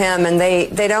after him, and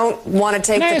they don't want to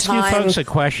take the time. Can I ask you folks a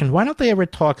question? Why don't they ever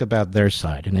talk about their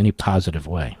side in any positive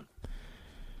way?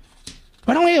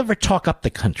 Why don't they ever talk up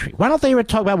the country? Why don't they ever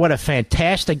talk about what a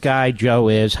fantastic guy Joe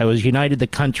is, how he's united the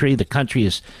country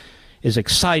is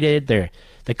excited, the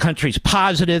country's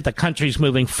positive, the country's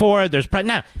moving forward.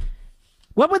 Now,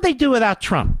 what would they do without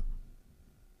Trump?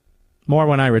 More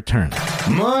when I return.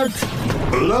 Mark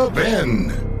Levin.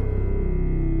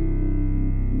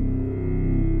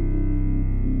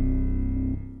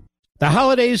 The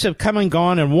holidays have come and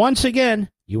gone, and once again,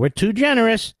 you were too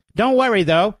generous. Don't worry,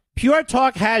 though. Pure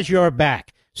Talk has your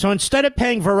back. So instead of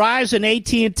paying Verizon,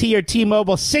 AT&T, or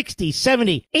T-Mobile $60,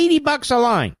 $70, $80 a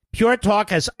line, Pure Talk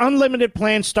has unlimited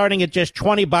plans starting at just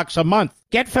 $20 a month.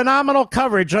 Get phenomenal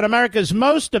coverage on America's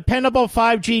most dependable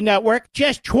 5G network,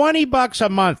 just $20 a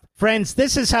month. Friends,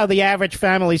 this is how the average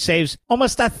family saves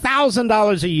almost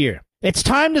 $1,000 a year. It's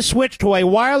time to switch to a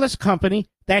wireless company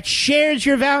that shares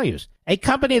your values. A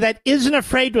company that isn't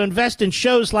afraid to invest in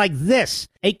shows like this.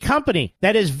 A company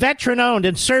that is veteran-owned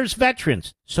and serves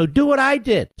veterans. So do what I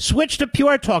did. Switch to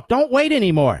Pure Talk. Don't wait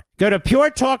anymore. Go to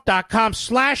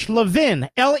puretalk.com/Levin,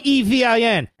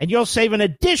 Levin, and you'll save an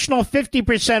additional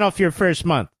 50% off your first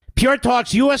month. Pure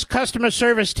Talk's U.S. customer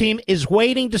service team is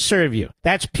waiting to serve you.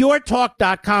 That's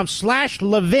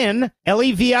puretalk.com/Levin,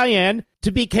 Levin,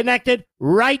 to be connected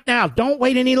right now. Don't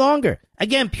wait any longer.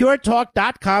 Again,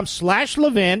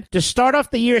 puretalk.com/Levin to start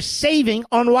off the year saving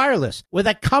on wireless with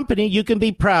a company you can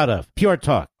be proud of. Pure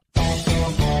Talk.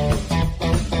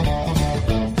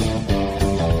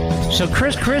 So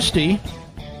Chris Christie,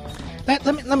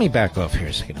 let me back off here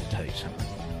a second and tell you something.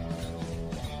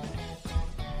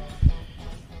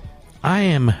 I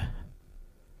am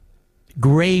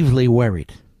gravely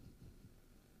worried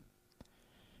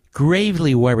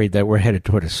that we're headed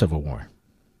toward a civil war.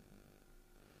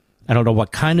 I don't know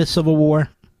what kind of civil war,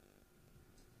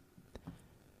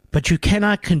 but you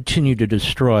cannot continue to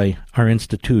destroy our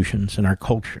institutions and our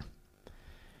culture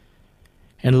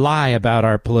and lie about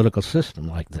our political system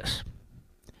like this.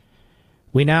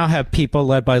 We now have people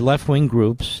led by left-wing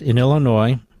groups in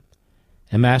Illinois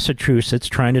and Massachusetts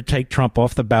trying to take Trump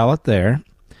off the ballot there.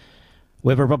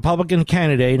 We have a Republican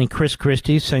candidate in Chris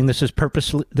Christie saying this is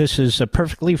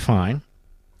perfectly fine.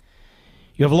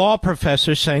 You have law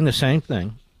professors saying the same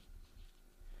thing.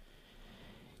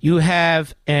 You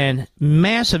have a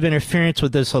massive interference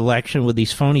with this election with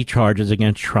these phony charges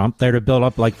against Trump. They're to build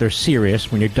up like they're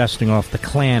serious when you're dusting off the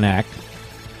Klan Act.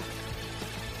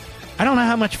 I don't know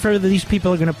how much further these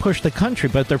people are going to push the country,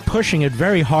 but they're pushing it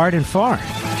very hard and far.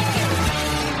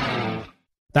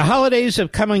 The holidays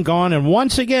have come and gone, and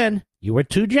once again, you were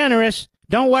too generous.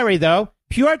 Don't worry, though.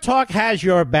 Pure Talk has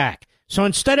your back. So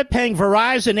instead of paying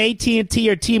Verizon, AT&T,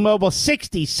 or T-Mobile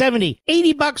 $60, $70,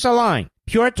 $80 a line,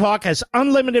 Pure Talk has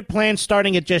unlimited plans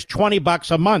starting at just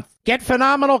 $20 a month. Get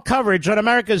phenomenal coverage on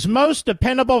America's most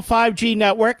dependable 5G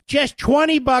network, just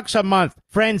 $20 a month.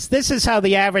 Friends, this is how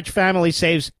the average family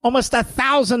saves almost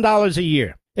 $1,000 a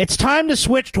year. It's time to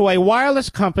switch to a wireless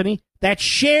company that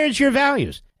shares your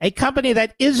values. A company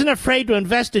that isn't afraid to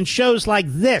invest in shows like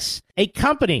this. A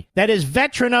company that is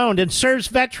veteran-owned and serves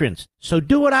veterans. So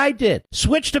do what I did.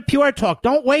 Switch to Pure Talk.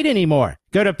 Don't wait anymore.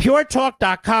 Go to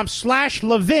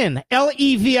puretalk.com/Levin,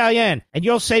 Levin, and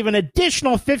you'll save an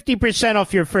additional 50%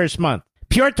 off your first month.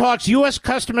 Pure Talk's U.S.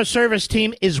 customer service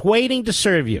team is waiting to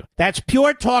serve you. That's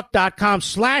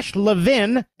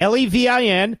puretalk.com/Levin,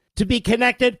 Levin, to be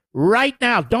connected right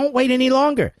now. Don't wait any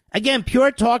longer. Again,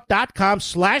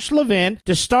 puretalk.com/Levin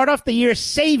to start off the year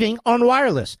saving on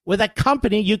wireless with a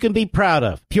company you can be proud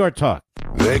of. Pure Talk.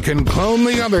 They can clone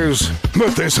the others,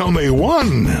 but there's only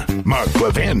one Mark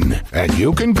Levin, and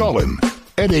you can call him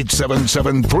at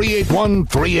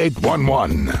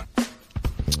 877-381-3811.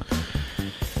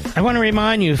 I want to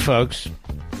remind you folks,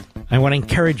 I want to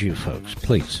encourage you folks,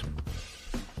 please,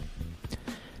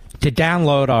 to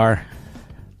download our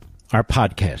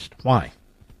podcast. Why?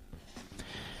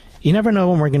 You never know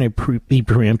when we're going to be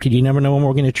preempted. You never know when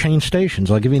we're going to change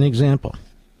stations. I'll give you an example.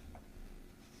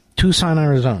 Tucson,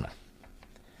 Arizona.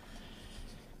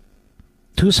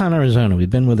 We've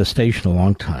been with the station a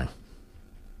long time.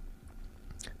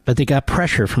 But they got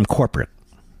pressure from corporate.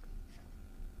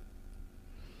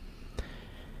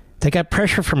 They got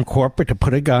pressure from corporate to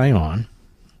put a guy on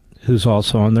who's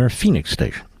also on their Phoenix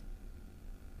station.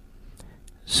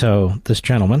 So this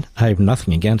gentleman, I have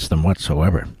nothing against them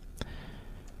whatsoever,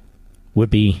 would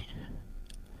be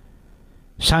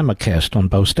simulcast on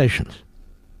both stations.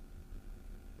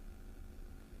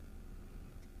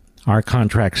 Our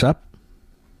contract's up.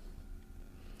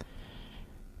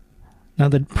 Now,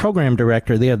 the program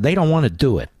director, they don't want to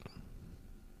do it,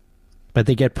 but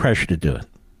they get pressure to do it.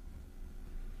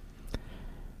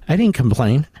 I didn't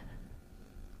complain.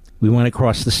 We went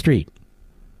across the street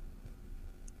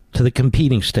to the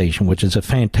competing station, which is a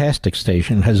fantastic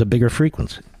station and has a bigger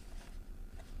frequency.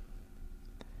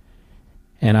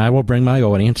 And I will bring my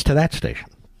audience to that station.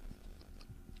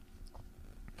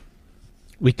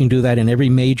 We can do that in every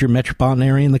major metropolitan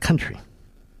area in the country.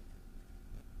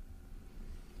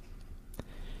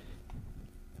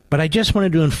 But I just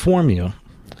wanted to inform you,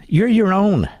 you're your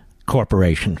own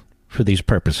corporation for these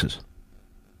purposes.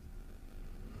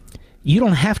 You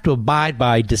don't have to abide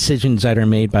by decisions that are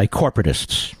made by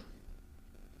corporatists.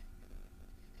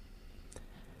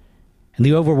 And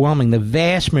the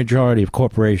vast majority of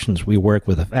corporations we work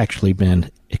with have actually been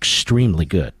extremely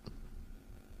good.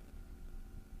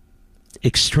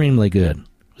 Extremely good,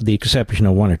 with the exception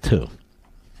of one or two.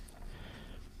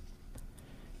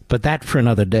 But that for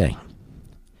another day.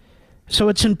 So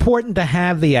it's important to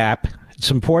have the app. It's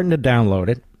important to download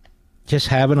it. Just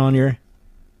have it on your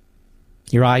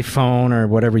iPhone or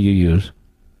whatever you use.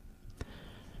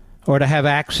 Or to have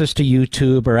access to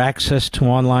YouTube or access to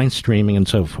online streaming and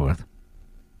so forth.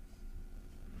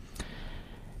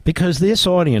 Because this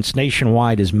audience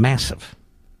nationwide is massive.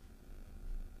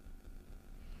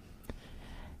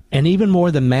 And even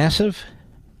more than massive,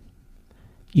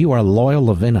 you are loyal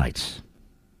Levinites.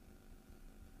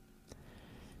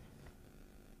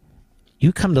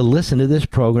 You come to listen to this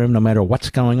program no matter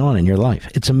what's going on in your life.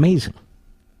 It's amazing.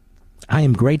 I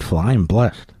am grateful. I am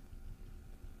blessed.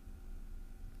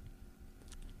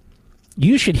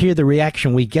 You should hear the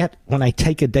reaction we get when I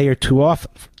take a day or two off,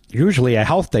 usually a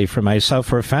health day for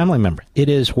myself or a family member. It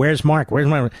is, where's Mark? Where's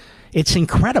Mark? It's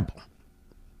incredible.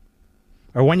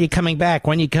 Or when you coming back?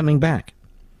 When you coming back?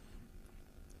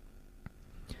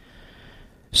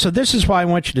 So this is why I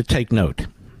want you to take note.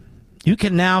 You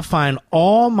can now find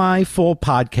all my full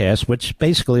podcasts, which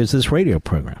basically is this radio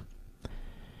program.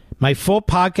 My full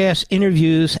podcast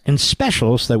interviews and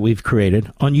specials that we've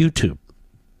created on YouTube.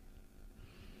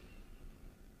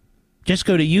 Just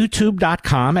go to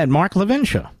youtube.com at Mark Levin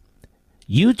Show.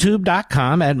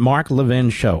 youtube.com at Mark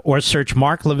Levin Show. Or search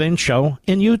Mark Levin Show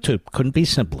in YouTube. Couldn't be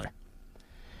simpler.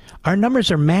 Our numbers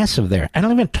are massive there. I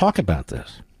don't even talk about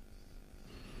this.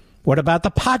 What about the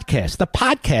podcast? The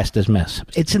podcast is massive.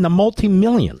 It's in the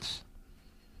multi-millions.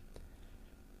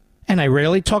 And I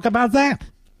rarely talk about that.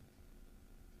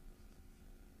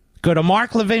 Go to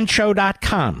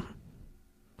marklevinshow.com.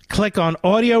 Click on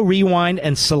Audio Rewind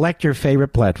and select your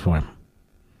favorite platform.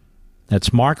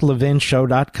 That's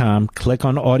marklevinshow.com. Click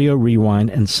on Audio Rewind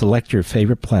and select your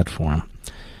favorite platform.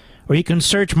 Or you can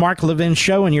search Mark Levin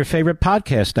Show in your favorite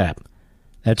podcast app.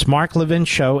 That's Mark Levin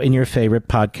Show in your favorite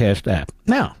podcast app.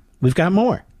 Now, we've got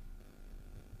more.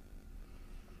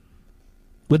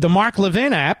 With the Mark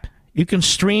Levin app, You can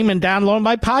stream and download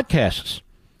my podcasts.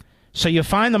 So you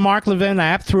find the Mark Levin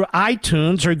app through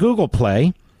iTunes or Google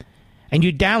Play, and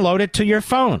you download it to your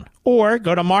phone. Or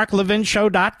go to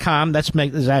marklevinshow.com. That's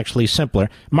actually simpler.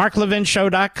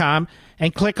 marklevinshow.com,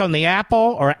 and click on the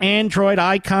Apple or Android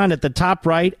icon at the top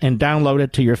right and download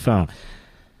it to your phone.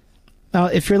 Now,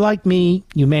 if you're like me,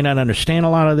 you may not understand a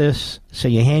lot of this, so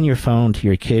you hand your phone to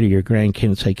your kid or your grandkid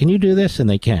and say, can you do this? And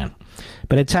they can.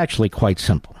 But it's actually quite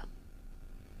simple.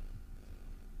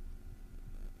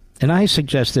 And I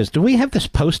suggest this. Do we have this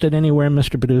posted anywhere,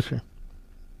 Mr. Producer?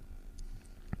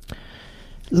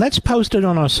 Let's post it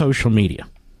on our social media.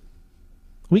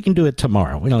 We can do it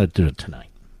tomorrow. We don't have to do it tonight.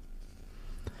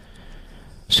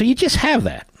 So you just have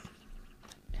that.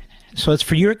 So it's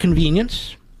for your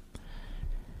convenience.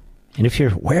 And if you're,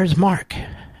 where's Mark?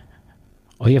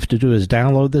 All you have to do is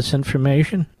download this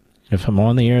information. If I'm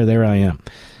on the air, there I am.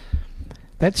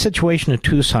 That situation in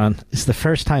Tucson is the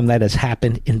first time that has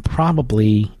happened in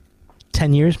probably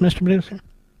 10 years, Mr. Producer.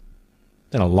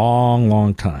 Been a long,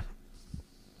 long time.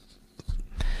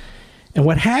 And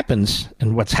what happens,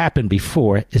 and what's happened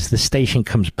before, is the station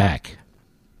comes back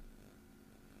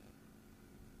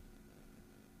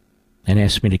and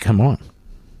asks me to come on.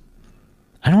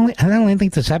 I only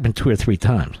think this happened 2 or 3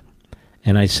 times.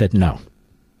 And I said, no.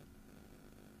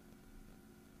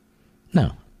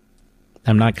 No.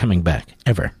 I'm not coming back,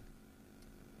 ever.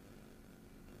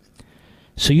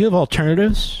 So you have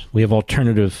alternatives. We have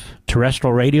alternative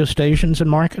terrestrial radio stations and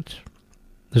markets.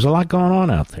 There's a lot going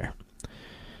on out there.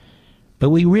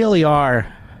 But we really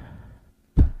are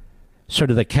sort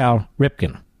of the Cal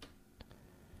Ripken.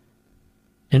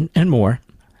 And more.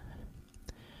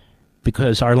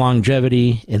 Because our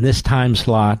longevity in this time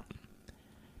slot,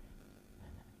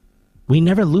 we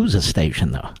never lose a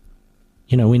station, though.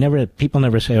 You know, people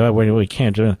never say, oh, we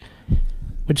can't do it.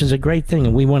 Which is a great thing,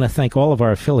 and we want to thank all of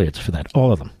our affiliates for that,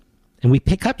 all of them. And we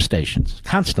pick up stations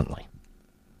constantly.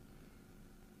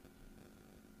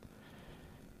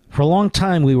 For a long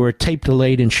time, we were tape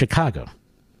delayed in Chicago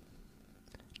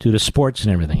due to sports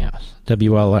and everything else.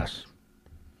 WLS.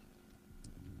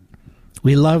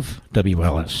 We love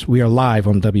WLS. We are live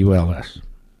on WLS.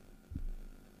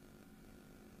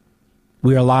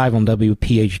 We are live on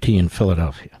WPHT in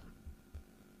Philadelphia.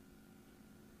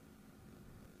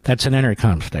 That's an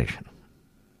intercom station.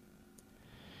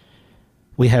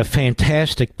 We have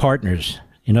fantastic partners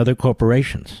in other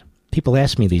corporations. People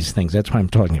ask me these things. That's why I'm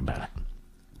talking about it.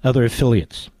 Other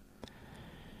affiliates.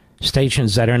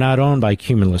 Stations that are not owned by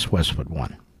Cumulus Westwood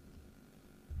One,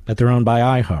 but they're owned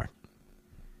by iHeart,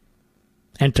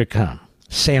 Entercom,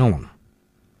 Salem.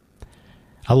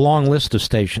 A long list of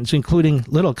stations, including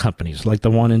little companies like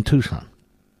the one in Tucson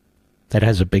that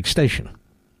has a big station.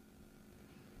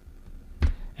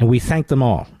 And we thank them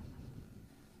all.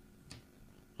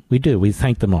 We do. We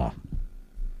thank them all.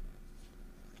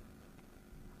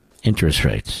 Interest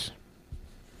rates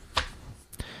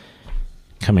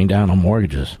coming down on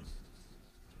mortgages.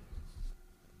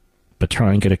 But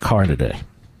try and get a car today,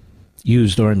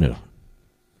 used or new.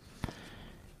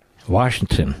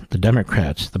 Washington, the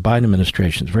Democrats, the Biden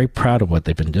administration is very proud of what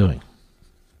they've been doing.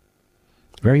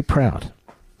 Very proud.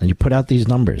 And you put out these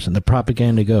numbers and the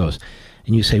propaganda goes.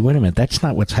 And you say, wait a minute, that's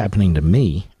not what's happening to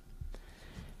me.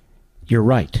 You're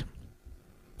right.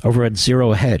 Over at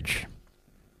Zero Hedge.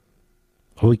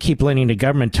 We keep letting the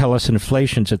government tell us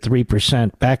inflation's at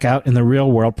 3%. Back out in the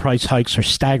real world, price hikes are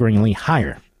staggeringly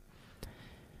higher.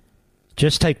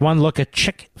 Just take one look at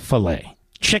Chick-fil-A.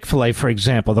 Chick-fil-A, for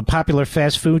example, the popular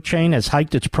fast food chain, has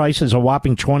hiked its prices a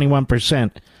whopping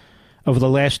 21% over the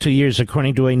last 2 years,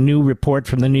 according to a new report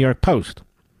from the New York Post.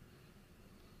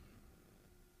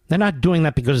 They're not doing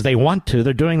that because they want to.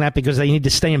 They're doing that because they need to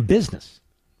stay in business.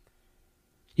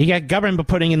 You got government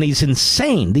putting in these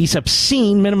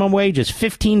obscene minimum wages,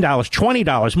 $15,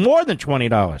 $20, more than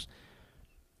 $20,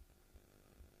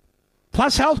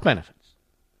 plus health benefits.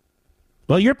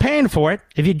 Well, you're paying for it.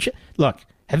 Look,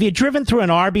 have you driven through an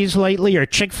Arby's lately, or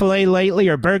Chick-fil-A lately,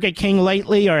 or Burger King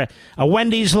lately, or a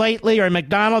Wendy's lately, or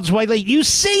McDonald's lately? You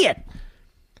see it.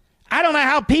 I don't know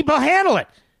how people handle it.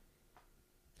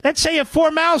 Let's say you have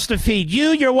 4 mouths to feed,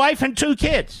 you, your wife, and 2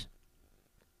 kids.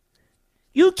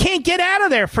 You can't get out of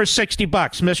there for $60,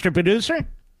 Mr. Producer.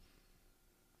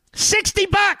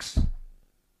 $60.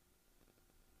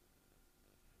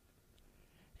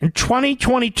 In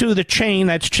 2022, the chain,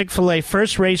 that's Chick-fil-A,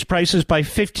 first raised prices by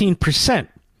 15%.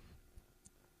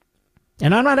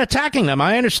 And I'm not attacking them.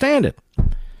 I understand it.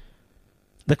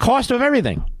 The cost of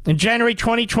everything. In January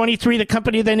 2023, the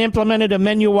company then implemented a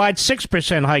menu-wide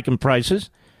 6% hike in prices,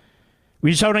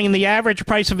 resulting in the average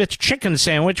price of its chicken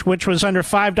sandwich, which was under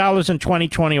 $5 in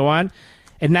 2021,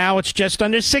 and now it's just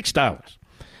under $6.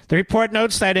 The report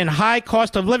notes that in high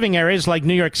cost of living areas like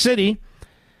New York City,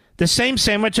 the same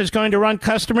sandwich is going to run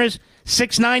customers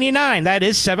 $6.99. That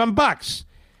is $7.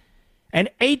 And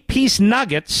 8-piece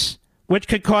nuggets, which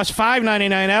could cost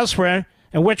 $5.99 elsewhere,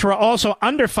 and which were also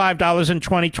under $5 in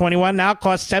 2021, now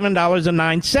cost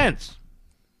 $7.09.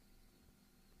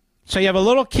 So you have a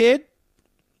little kid,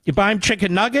 you buy him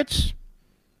chicken nuggets,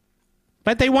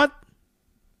 but they want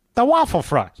the waffle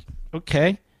fries,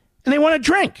 okay? And they want a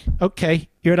drink, okay?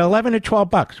 You're at $11 or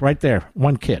 $12 right there,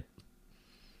 one kid.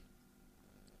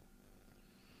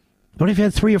 What if you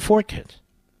had 3 or 4 kids?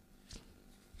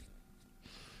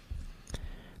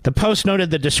 The Post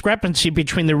noted the discrepancy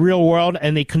between the real world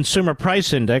and the Consumer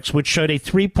Price Index, which showed a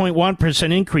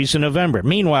 3.1% increase in November.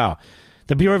 Meanwhile,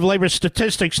 the Bureau of Labor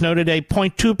Statistics noted a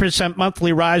 0.2%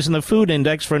 monthly rise in the food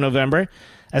index for November,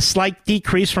 a slight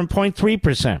decrease from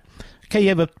 0.3%. Okay, you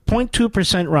have a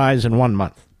 0.2% rise in 1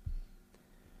 month.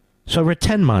 So over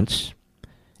 10 months,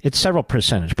 it's several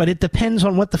percentage, but it depends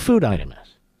on what the food item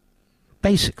is.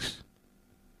 Basics.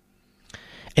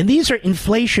 And these are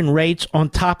inflation rates on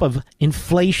top of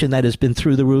inflation that has been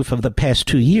through the roof of the past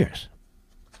 2 years.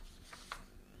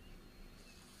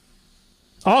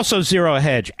 Also, zero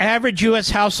hedge. Average U.S.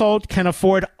 household can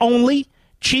afford only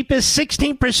cheapest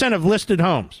 16% of listed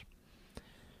homes.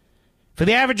 For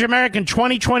the average American,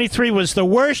 2023 was the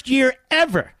worst year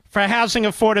ever for housing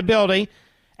affordability,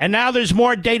 and now there's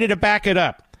more data to back it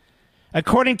up.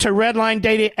 According to Redline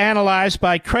data analyzed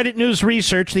by Credit News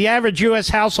Research, the average U.S.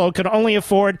 household could only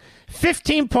afford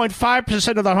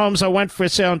 15.5% of the homes that went for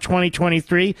sale in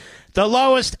 2023, the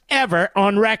lowest ever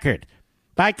on record.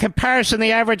 By comparison,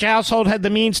 the average household had the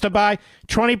means to buy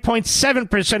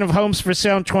 20.7% of homes for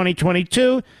sale in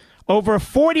 2022, over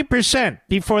 40%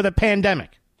 before the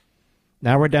pandemic.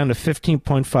 Now we're down to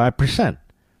 15.5%.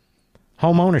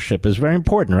 Home ownership is very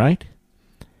important, right?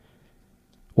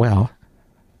 Well,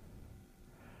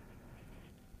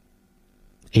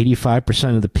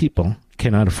 85% of the people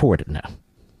cannot afford it now.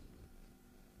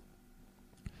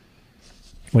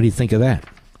 What do you think of that?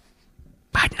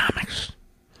 Bidenomics.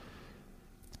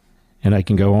 And I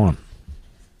can go on.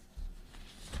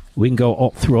 We can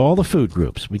go through all the food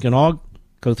groups. We can all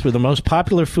go through the most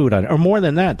popular food items, or more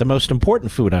than that, the most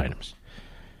important food items.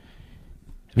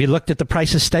 Have you looked at the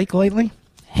price of steak lately?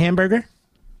 Hamburger?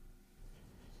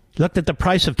 Looked at the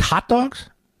price of hot dogs?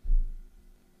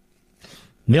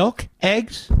 Milk?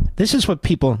 Eggs? This is what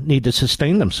people need to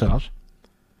sustain themselves.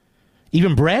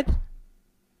 Even bread?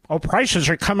 Oh, prices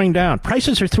are coming down.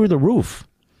 Prices are through the roof.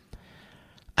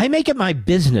 I make it my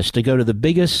business to go to the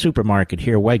biggest supermarket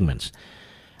here, Wegmans.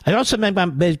 I also make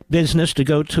my business to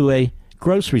go to a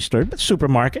grocery store, a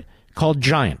supermarket called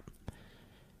Giant.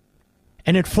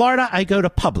 And in Florida, I go to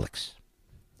Publix.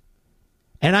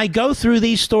 And I go through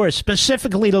these stores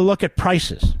specifically to look at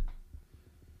prices.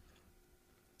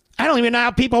 I don't even know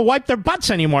how people wipe their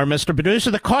butts anymore, Mr. Producer.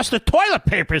 The cost of toilet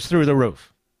paper is through the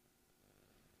roof.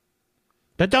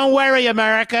 But don't worry,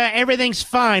 America. Everything's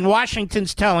fine.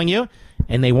 Washington's telling you.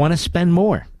 And they want to spend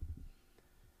more.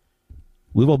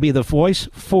 We will be the voice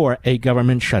for a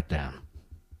government shutdown.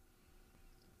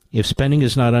 If spending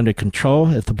is not under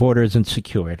control, if the border isn't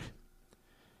secured.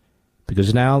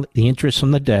 Because now the interest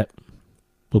on the debt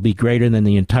will be greater than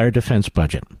the entire defense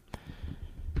budget.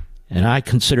 And I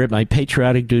consider it my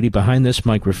patriotic duty behind this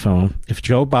microphone, if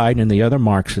Joe Biden and the other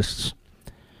Marxists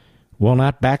will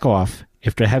not back off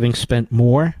after having spent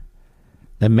more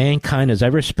than mankind has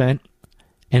ever spent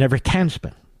and ever can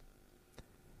spend,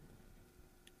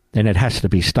 then it has to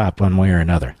be stopped one way or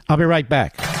another. I'll be right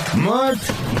back. Mark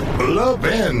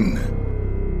Levin.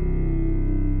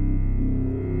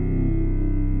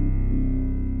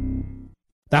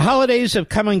 The holidays have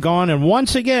come and gone, and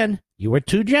once again, you were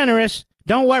too generous.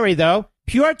 Don't worry, though.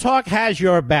 Pure Talk has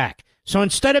your back. So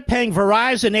instead of paying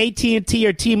Verizon, AT&T,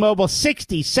 or T-Mobile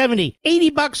 $60, $70,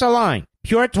 $80 a line,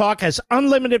 Pure Talk has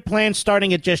unlimited plans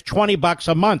starting at just $20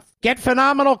 a month. Get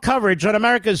phenomenal coverage on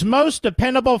America's most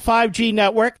dependable 5G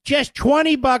network, just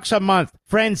 $20 a month.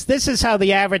 Friends, this is how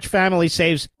the average family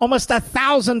saves almost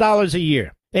 $1,000 a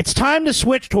year. It's time to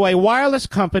switch to a wireless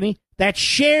company that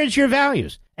shares your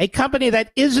values. A company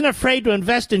that isn't afraid to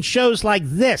invest in shows like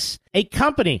this. A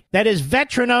company that is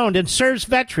veteran-owned and serves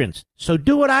veterans. So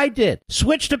do what I did.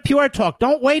 Switch to Pure Talk.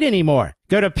 Don't wait anymore.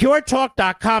 Go to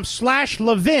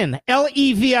puretalk.com/Levin,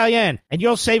 Levin, and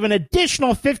you'll save an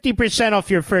additional 50% off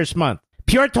your first month.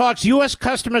 Pure Talk's U.S.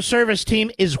 customer service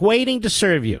team is waiting to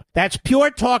serve you. That's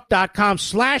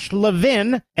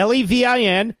puretalk.com/Levin,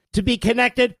 Levin, to be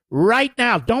connected right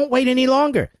now. Don't wait any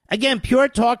longer. Again,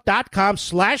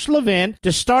 puretalk.com/Levin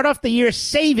to start off the year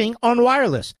saving on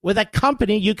wireless with a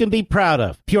company you can be proud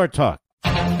of. Pure Talk.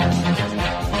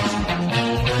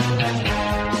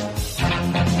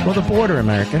 Well, the border,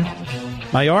 America.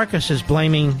 Mayorkas is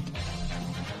blaming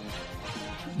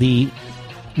the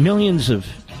millions of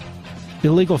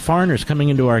illegal foreigners coming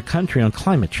into our country on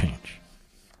climate change.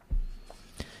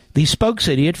 The spokes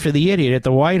idiot for the idiot at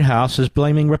the White House is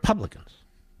blaming Republicans.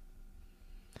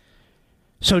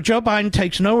 So Joe Biden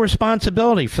takes no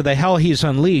responsibility for the hell he's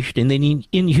unleashed and the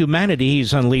inhumanity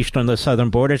he's unleashed on the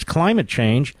southern border. It's climate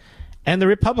change and the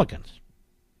Republicans.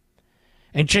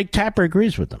 And Jake Tapper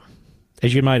agrees with them,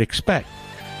 as you might expect.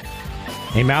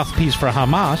 A mouthpiece for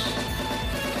Hamas,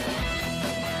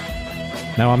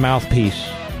 now a mouthpiece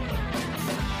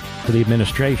for the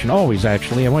administration. Always,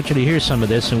 actually. I want you to hear some of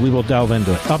this, and we will delve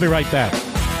into it. I'll be right back.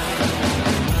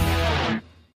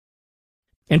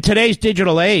 In today's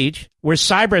digital age, where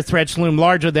cyber threats loom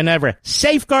larger than ever,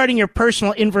 safeguarding your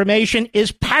personal information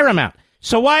is paramount.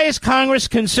 So why is Congress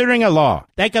considering a law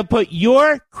that could put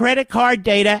your credit card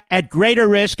data at greater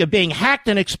risk of being hacked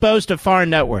and exposed to foreign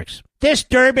networks? This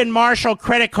Durbin-Marshall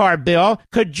credit card bill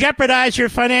could jeopardize your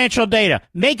financial data,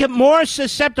 make it more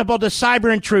susceptible to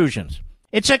cyber intrusions.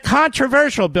 It's a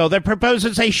controversial bill that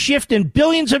proposes a shift in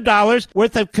billions of dollars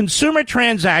worth of consumer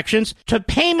transactions to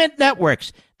payment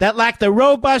networks that lack the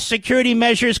robust security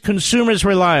measures consumers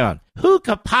rely on. Who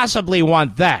could possibly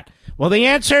want that? Well, the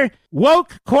answer?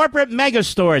 Woke corporate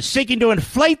megastores seeking to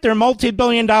inflate their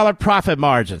multi-billion-dollar profit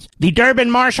margins. The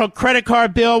Durbin-Marshall credit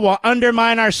card bill will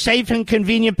undermine our safe and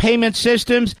convenient payment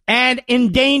systems and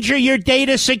endanger your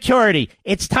data security.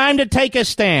 It's time to take a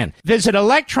stand. Visit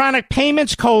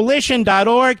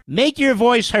electronicpaymentscoalition.org. Make your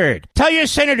voice heard. Tell your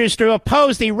senators to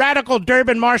oppose the radical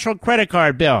Durbin-Marshall credit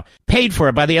card bill, paid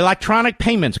for by the Electronic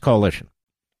Payments Coalition.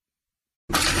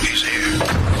 He's here.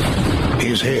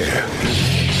 He's here.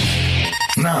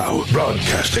 Now,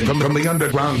 broadcasting from the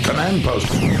underground command post,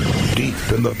 deep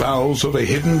in the bowels of a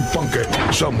hidden bunker,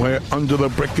 somewhere under the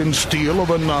brick and steel of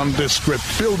a nondescript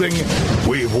building,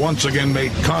 we've once again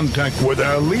made contact with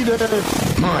our leader,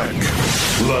 Mark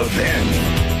Levin.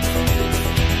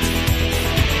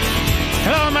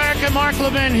 Hello, America. Mark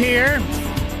Levin here.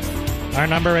 Our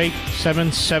number,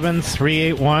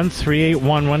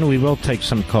 877-381-3811. We will take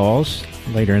some calls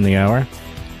later in the hour.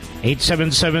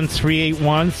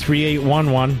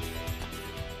 877-381-3811.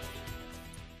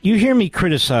 You hear me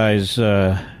criticize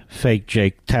fake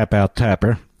Jake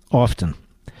Tapper often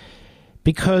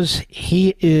because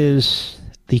he is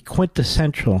the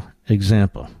quintessential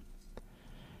example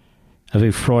of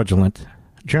a fraudulent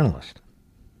journalist.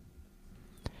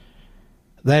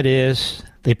 That is,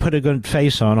 they put a good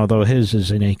face on, although his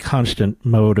is in a constant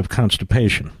mode of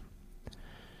constipation.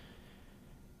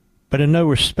 But in no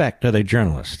respect are they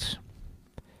journalists.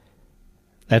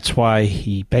 That's why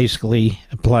he basically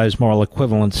applies moral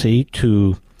equivalency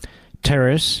to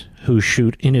terrorists who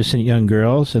shoot innocent young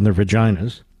girls in their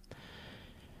vaginas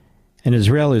and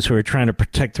Israelis who are trying to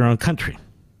protect their own country.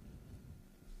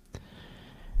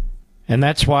 And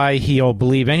that's why he'll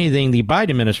believe anything the Biden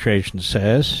administration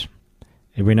says.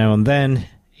 Every now and then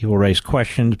he will raise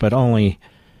questions, but only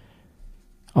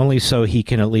so he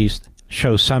can at least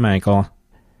show some ankle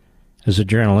as a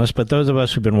journalist. But those of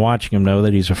us who've been watching him know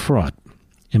that he's a fraud,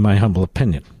 in my humble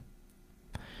opinion.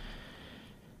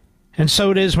 And so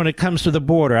it is when it comes to the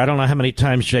border. I don't know how many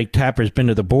times Jake Tapper's been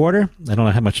to the border. I don't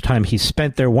know how much time he's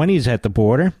spent there when he's at the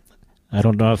border. I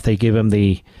don't know if they give him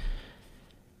the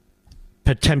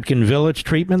Potemkin Village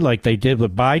treatment like they did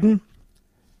with Biden,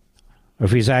 or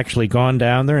if he's actually gone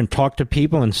down there and talked to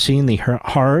people and seen the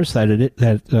horrors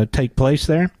that take place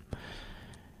there.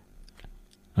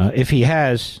 If he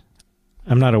has,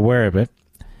 I'm not aware of it,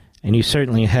 and he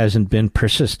certainly hasn't been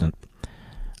persistent.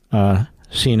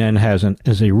 CNN hasn't,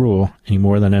 as a rule, any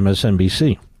more than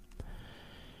MSNBC.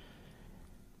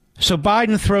 So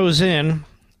Biden throws in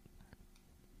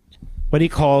what he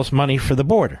calls money for the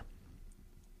border.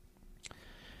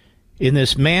 In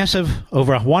this massive,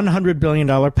 over $100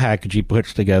 billion package he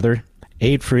puts together,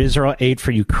 aid for Israel, aid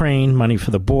for Ukraine, money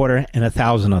for the border, and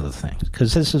 1,000 other things.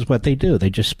 Because this is what they do. They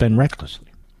just spend recklessly.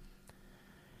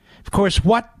 Of course,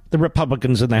 what the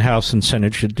Republicans in the House and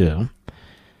Senate should do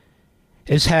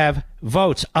is have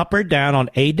votes up or down on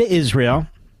aid to Israel,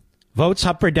 votes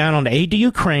up or down on aid to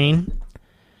Ukraine,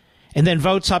 and then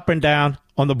votes up and down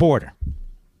on the border.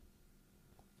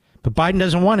 But Biden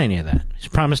doesn't want any of that. He's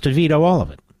promised to veto all of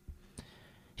it.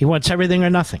 He wants everything or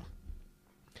nothing.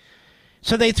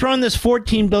 So they throw in this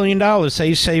 $14 billion,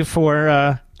 they say,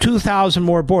 for 2,000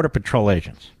 more Border Patrol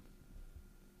agents.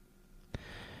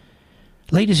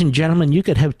 Ladies and gentlemen, you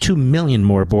could have 2 million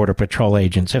more Border Patrol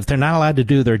agents. If they're not allowed to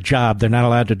do their job, they're not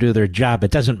allowed to do their job.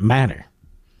 It doesn't matter.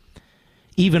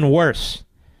 Even worse,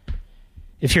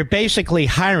 if you're basically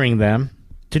hiring them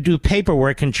to do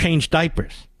paperwork and change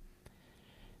diapers,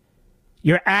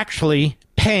 you're actually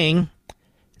paying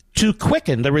to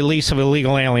quicken the release of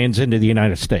illegal aliens into the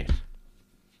United States.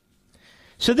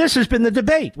 So this has been the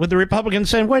debate with the Republicans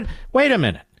saying, wait a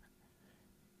minute.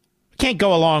 Can't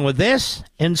go along with this.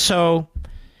 And so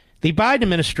the Biden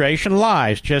administration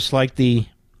lies, just like the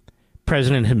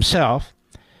president himself.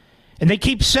 And they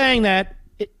keep saying that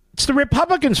it's the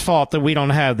Republicans' fault that we don't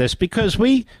have this because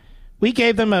we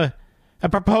gave them a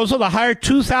proposal to hire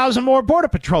 2,000 more Border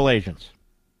Patrol agents.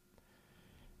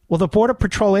 Well, the Border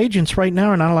Patrol agents right now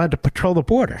are not allowed to patrol the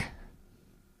border.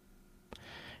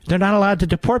 They're not allowed to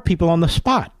deport people on the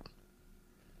spot.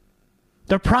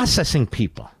 They're processing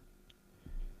people.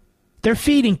 They're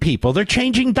feeding people. They're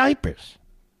changing diapers.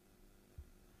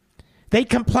 They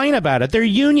complain about it. Their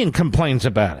union complains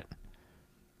about it.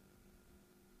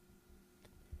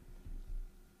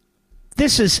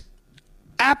 This is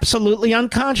absolutely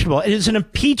unconscionable. It is an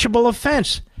impeachable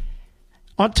offense.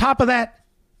 On top of that,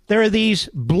 there are these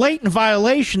blatant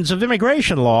violations of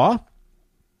immigration law.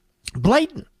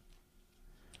 Blatant.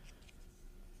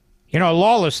 You know,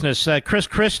 lawlessness, Chris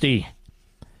Christie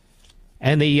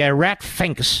and the rat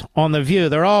finks on The View,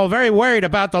 they're all very worried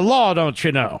about the law, don't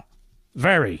you know?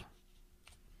 Very.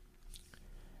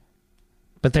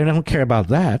 But they don't care about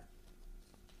that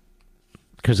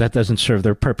because that doesn't serve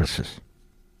their purposes.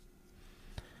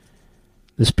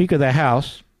 The Speaker of the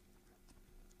House,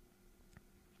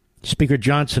 Speaker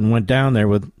Johnson, went down there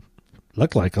with,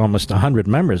 looked like almost 100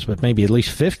 members, but maybe at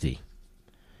least 50.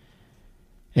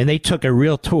 And they took a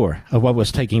real tour of what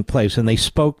was taking place, and they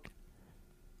spoke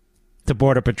to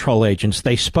Border Patrol agents.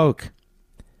 They spoke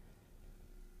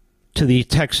to the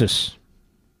Texas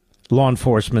law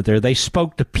enforcement there. They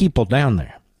spoke to people down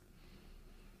there.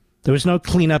 There was no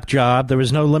cleanup job. There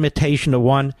was no limitation to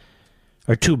 1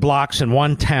 or 2 blocks in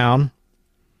one town.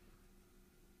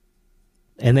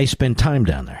 And they spend time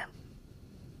down there.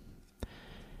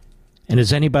 And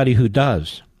as anybody who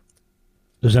does,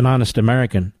 who's an honest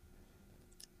American,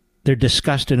 they're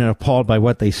disgusted and appalled by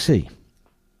what they see.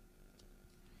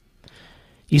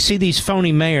 You see these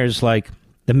phony mayors like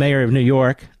the mayor of New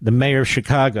York, the mayor of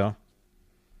Chicago.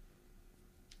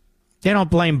 They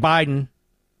don't blame Biden.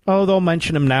 Oh, they'll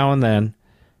mention him now and then.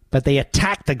 But they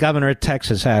attack the governor of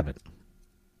Texas, Abbott.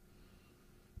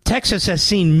 Texas has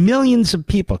seen millions of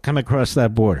people come across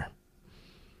that border.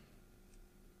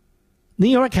 New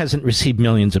York hasn't received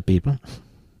millions of people.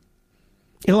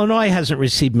 Illinois hasn't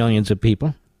received millions of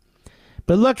people.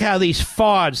 But look how these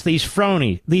frauds, these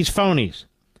phonies.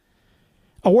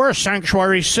 Oh, we're a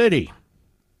sanctuary city.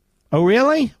 Oh,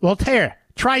 really? Well,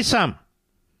 try some.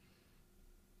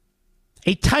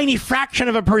 A tiny fraction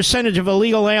of a percentage of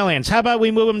illegal aliens. How about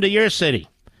we move them to your city?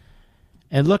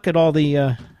 And look at all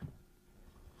the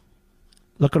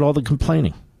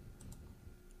complaining.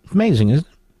 Amazing, isn't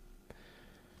it?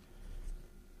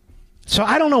 So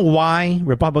I don't know why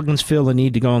Republicans feel the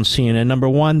need to go on CNN. Number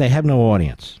one, they have no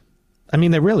audience. I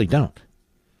mean, they really don't.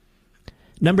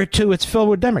 Number two, it's filled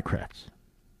with Democrats.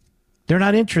 They're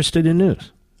not interested in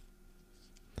news.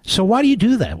 So why do you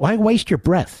do that? Why waste your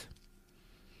breath?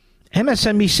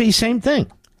 MSNBC, same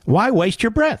thing. Why waste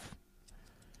your breath?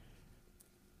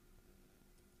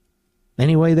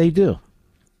 Anyway, they do.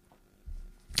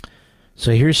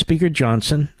 So here's Speaker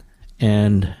Johnson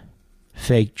and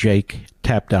fake Jake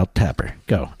tapped out Tapper.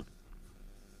 Go.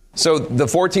 So the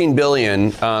 $14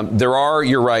 billion, there are,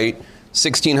 you're right,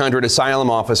 1,600 asylum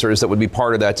officers that would be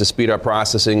part of that to speed up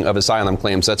processing of asylum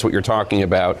claims. That's what you're talking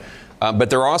about. But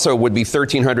there also would be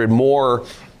 1,300 more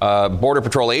Border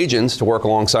Patrol agents to work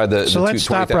alongside the So let's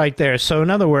stop right there. So in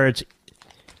other words,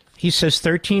 he says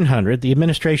 1,300. The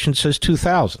administration says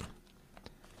 2,000.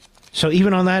 So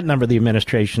even on that number, the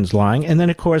administration's lying. And then,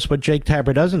 of course, what Jake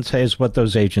Tapper doesn't say is what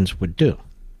those agents would do.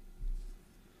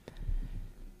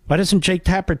 Why doesn't Jake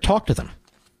Tapper talk to them?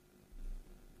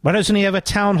 Why doesn't he have a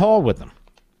town hall with them?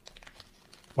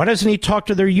 Why doesn't he talk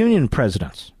to their union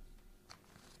presidents?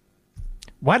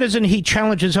 Why doesn't he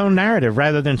challenge his own narrative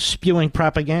rather than spewing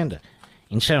propaganda?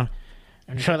 And so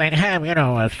they'd have,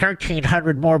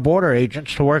 1,300 more border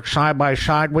agents to work side by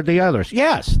side with the others.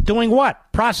 Yes, doing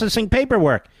what? Processing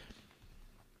paperwork.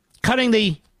 Cutting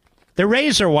the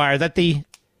razor wire that the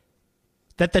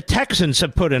Texans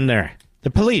have put in there. The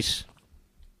police.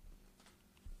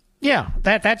 Yeah,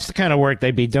 that's the kind of work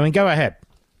they'd be doing. Go ahead.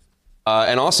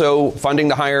 and also funding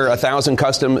to hire 1,000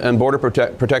 Custom and Border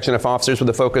Protection officers with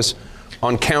a focus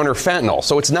on counter fentanyl.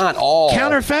 So it's not all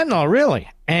counter fentanyl, really.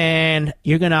 And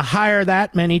you're going to hire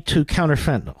that many to counter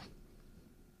fentanyl.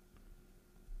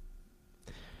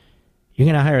 You're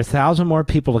going to hire 1,000 more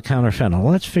people to counter fentanyl.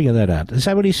 Let's figure that out. Is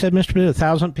that what he said, Mr. Perdue?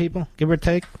 1,000 people, give or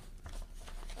take?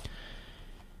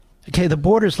 Okay, the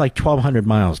border's like 1,200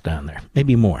 miles down there,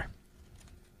 maybe more.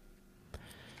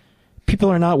 People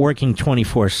are not working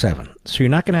 24/7, so you're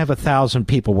not going to have 1,000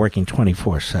 people working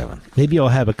 24/7. Maybe you'll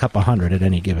have a couple hundred at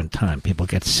any given time. People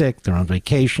get sick, they're on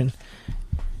vacation,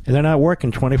 and they're not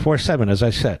working 24/7, as I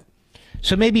said.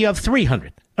 So maybe you have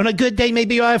 300. On a good day,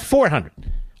 maybe you'll have 400,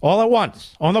 all at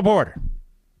once, on the border.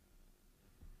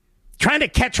 Trying to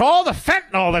catch all the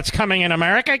fentanyl that's coming in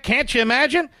America, can't you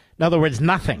imagine? In other words,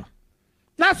 nothing.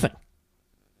 Nothing.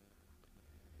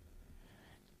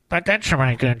 But that's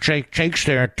right. Jake's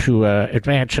there to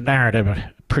advance a narrative,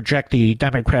 project the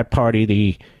Democrat Party,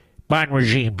 the Biden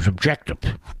regime's objective.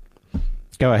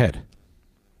 Go ahead.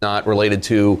 Not related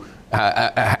to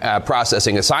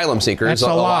processing asylum seekers. That's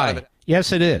a lie.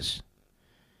 Yes, it is.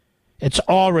 It's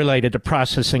all related to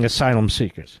processing asylum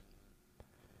seekers.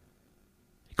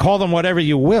 Call them whatever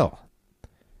you will.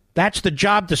 That's the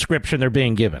job description they're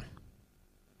being given.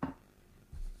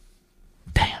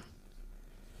 Damn.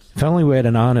 If only we had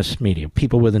an honest media,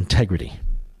 people with integrity,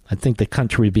 I think the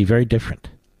country would be very different.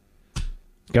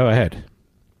 Go ahead.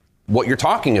 What you're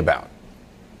talking about.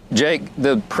 Jake,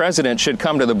 the president should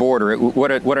come to the border.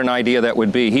 What an idea that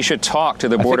would be. He should talk to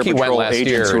the Border Patrol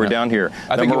agents who are down here.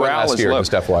 I think he went last year,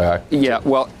 just FYI. Yeah,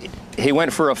 well, he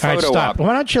went for a photo op. Stop.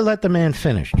 Why don't you let the man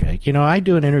finish, Jake? You know, I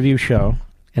do an interview show,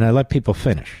 and I let people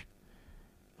finish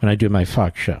when I do my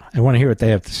Fox show. I want to hear what they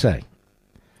have to say.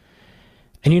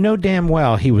 And you know damn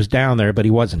well he was down there, but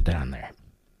he wasn't down there.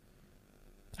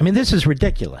 I mean, this is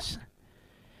ridiculous.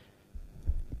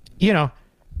 You know,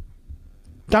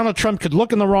 Donald Trump could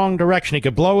look in the wrong direction. He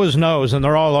could blow his nose, and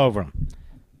they're all over him.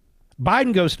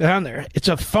 Biden goes down there. It's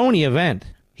a phony event.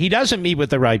 He doesn't meet with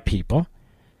the right people.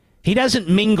 He doesn't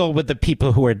mingle with the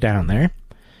people who are down there.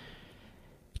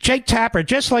 Jake Tapper,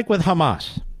 just like with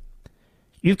Hamas,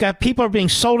 you've got people who are being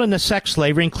sold into sex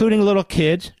slavery, including little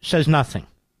kids, says nothing.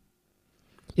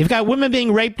 You've got women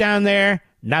being raped down there,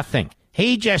 nothing.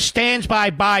 He just stands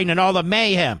by Biden and all the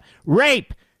mayhem,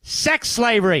 rape, sex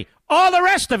slavery, all the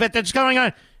rest of it that's going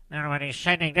on. Now, when he's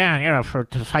sending down,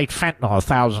 to fight fentanyl,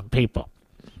 1,000 people.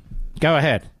 Go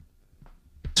ahead.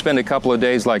 Spend a couple of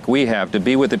days like we have to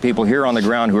be with the people here on the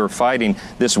ground who are fighting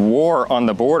this war on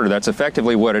the border. That's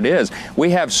effectively what it is. We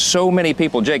have so many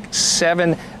people. Jake,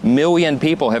 7 million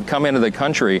people have come into the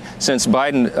country since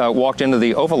Biden walked into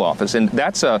the Oval Office. And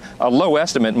that's a low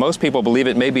estimate. Most people believe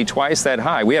it may be twice that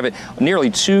high. We have nearly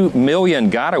 2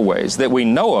 million gotaways that we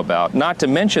know about, not to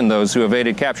mention those who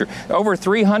evaded capture. Over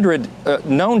 300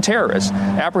 known terrorists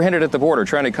apprehended at the border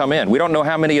trying to come in. We don't know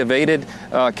how many evaded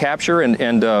capture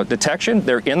and detection.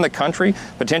 They're in the country,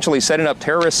 potentially setting up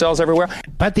terrorist cells everywhere.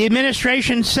 But the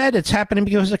administration said it's happening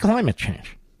because of climate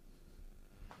change.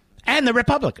 And the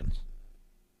Republicans.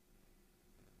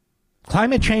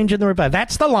 Climate change and the Republicans.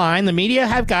 That's the line. The media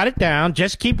have got it down.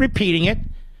 Just keep repeating it.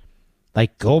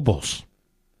 Like Goebbels.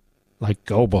 Like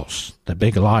Goebbels. The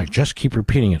big lie. Just keep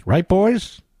repeating it. Right,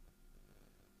 boys?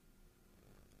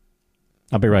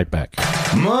 I'll be right back.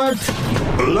 Mark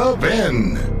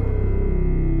Levin.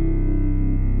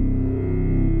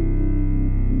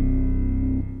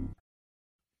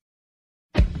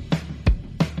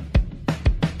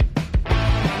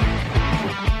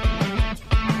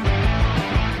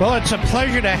 Well, it's a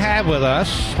pleasure to have with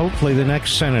us, hopefully the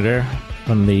next senator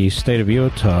from the state of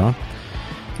Utah,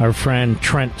 our friend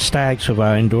Trent Staggs, who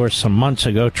I endorsed some months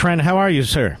ago. Trent, how are you,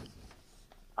 sir?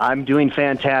 I'm doing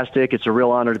fantastic. It's a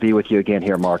real honor to be with you again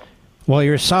here, Mark. Well,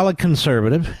 you're a solid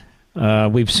conservative.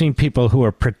 We've seen people who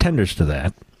are pretenders to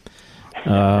that.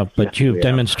 But you've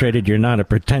demonstrated you're not a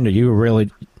pretender. You were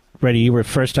really ready. You were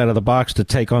first out of the box to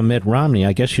take on Mitt Romney.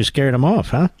 I guess you scared him off,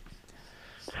 huh?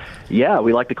 Yeah,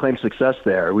 we like to claim success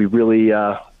there. We really,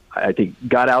 I think,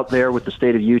 got out there with the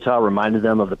state of Utah, reminded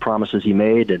them of the promises he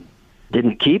made and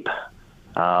didn't keep,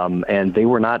 and they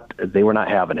were not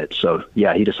having it. So,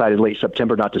 yeah, he decided late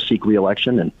September not to seek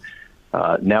re-election, and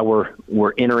now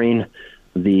we're entering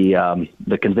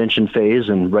the convention phase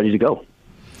and ready to go.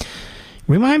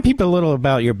 Remind people a little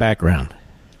about your background.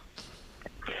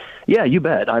 Yeah, you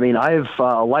bet. I mean, I've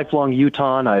a lifelong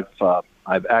Utahn.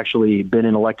 I've actually been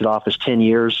in elected office 10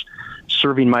 years,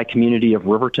 serving my community of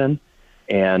Riverton,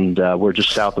 and we're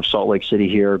just south of Salt Lake City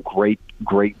here. Great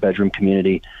bedroom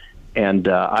community, and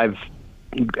I've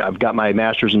I've got my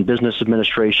master's in business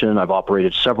administration. I've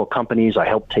operated several companies. I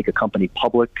helped take a company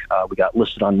public. We got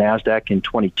listed on NASDAQ in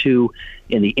 22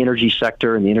 in the energy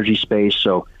sector, in the energy space.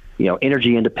 So,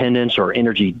 energy independence or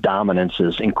energy dominance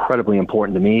is incredibly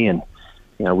important to me. And,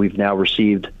 we've now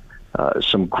received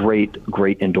some great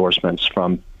endorsements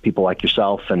from people like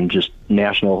yourself and just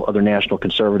other national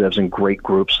conservatives and great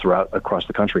groups across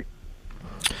the country.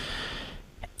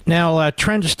 Now,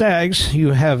 Trent Staggs,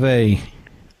 you have a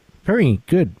very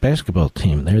good basketball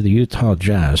team. They're the Utah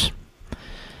Jazz.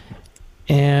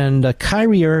 And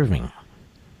Kyrie Irving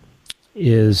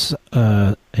is,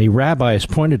 a rabbi has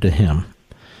pointed to him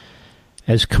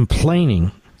as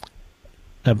complaining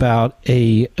about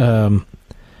a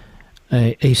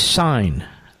sign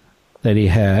that he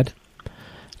had,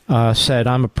 said,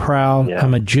 I'm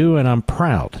a Jew and I'm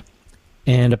proud.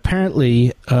 And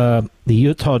apparently the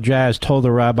Utah Jazz told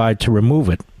the rabbi to remove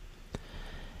it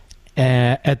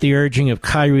at the urging of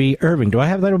Kyrie Irving. Do I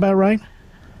have that about right?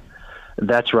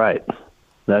 That's right.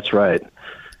 That's right.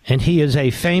 And he is a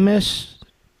famous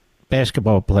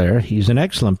basketball player. He's an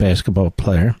excellent basketball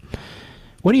player.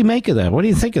 What do you make of that? What do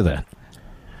you think of that?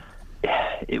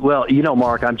 Well,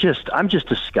 Mark, I'm just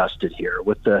disgusted here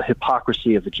with the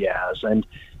hypocrisy of the Jazz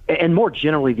and more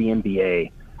generally the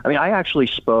NBA. I mean, I actually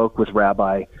spoke with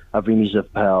Rabbi Avrimi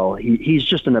Zippel. He's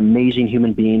just an amazing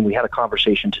human being. We had a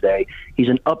conversation today. He's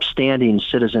an upstanding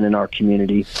citizen in our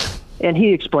community. And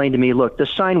he explained to me, look, the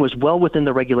sign was well within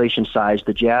the regulation size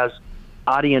the Jazz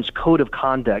audience code of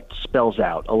conduct spells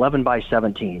out, 11 by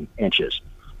 17 inches.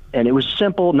 And it was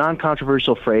simple,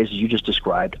 non-controversial phrase, as you just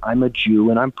described, I'm a Jew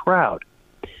and I'm proud.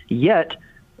 Yet,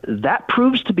 that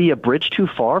proves to be a bridge too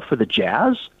far for the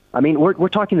Jazz. I mean, we're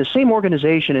talking the same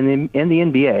organization in the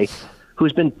NBA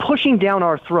who's been pushing down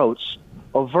our throats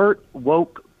overt,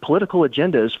 woke political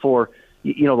agendas for,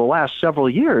 the last several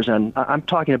years. And I'm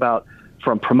talking about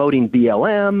from promoting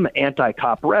BLM,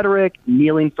 anti-cop rhetoric,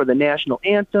 kneeling for the national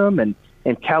anthem,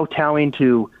 and kowtowing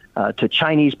to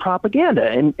Chinese propaganda.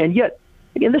 And yet,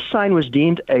 again, this sign was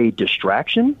deemed a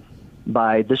distraction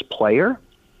by this player.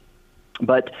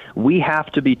 But we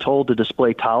have to be told to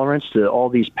display tolerance to all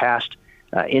these past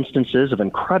instances of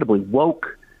incredibly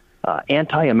woke,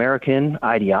 anti-American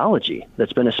ideology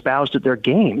that's been espoused at their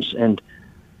games. And,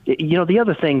 the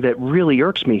other thing that really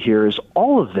irks me here is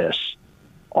all of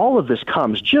this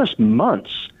comes just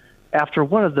months after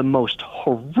one of the most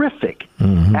horrific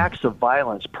acts of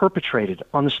violence perpetrated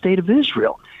on the state of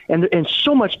Israel. And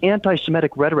so much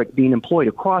anti-Semitic rhetoric being employed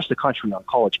across the country on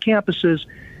college campuses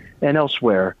and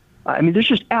elsewhere. I mean, there's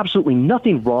just absolutely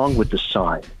nothing wrong with the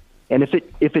sign. And if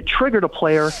it triggered a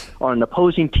player on an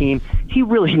opposing team, he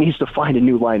really needs to find a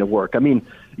new line of work. I mean,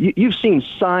 you've seen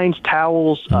signs,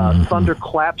 towels, thunder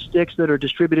clap sticks that are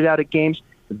distributed out at games.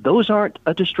 Those aren't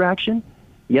a distraction,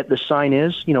 yet the sign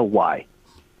is. Why?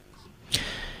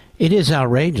 It is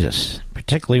outrageous,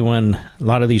 particularly when a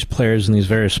lot of these players in these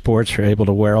various sports are able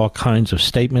to wear all kinds of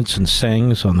statements and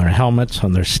sayings on their helmets,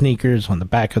 on their sneakers, on the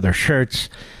back of their shirts,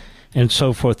 and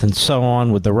so forth and so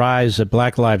on. With the rise of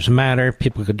Black Lives Matter,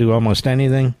 people could do almost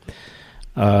anything.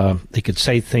 They could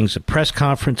say things at press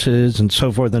conferences and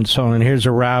so forth and so on. And here's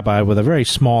a rabbi with a very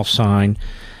small sign.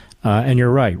 And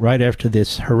you're right after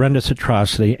this horrendous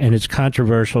atrocity, and it's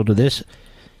controversial to this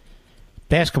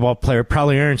basketball player,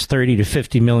 probably earns $30 to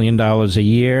 $50 million a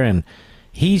year. And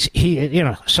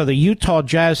so the Utah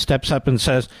Jazz steps up and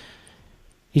says,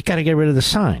 you got to get rid of the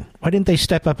sign. Why didn't they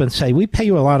step up and say, we pay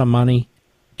you a lot of money,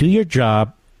 do your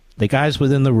job, the guy's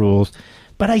within the rules.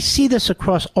 But I see this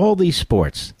across all these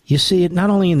sports. You see it not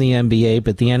only in the NBA,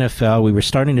 but the NFL. We were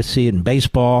starting to see it in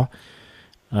baseball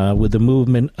with the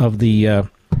movement of the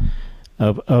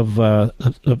one of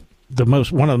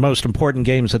the most important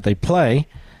games that they play,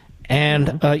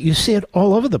 and you see it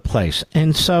all over the place.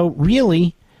 And so,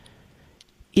 really,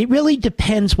 it really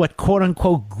depends what quote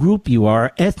unquote group you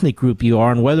are, ethnic group you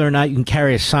are, and whether or not you can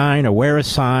carry a sign or wear a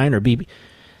sign or be.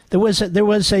 There was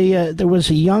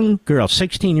a young girl,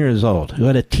 16 years old, who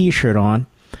had a T-shirt on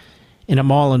in a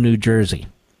mall in New Jersey,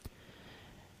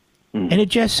 and it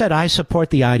just said, "I support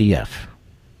the IDF."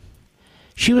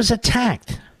 She was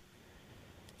attacked.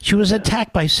 She was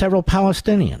attacked by several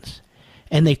Palestinians,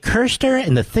 and they cursed her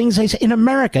and the things they said in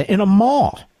America in a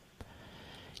mall.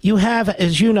 You have,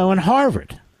 as you know, in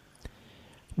Harvard,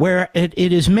 where it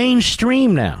is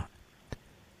mainstream now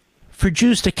for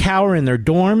Jews to cower in their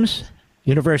dorms.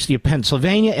 University of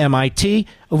Pennsylvania, MIT,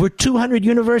 over 200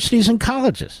 universities and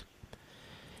colleges.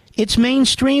 It's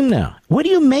mainstream now. What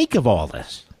do you make of all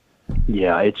this?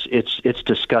 Yeah, it's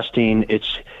disgusting.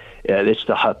 It's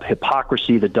the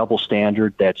hypocrisy, the double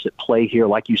standard that's at play here.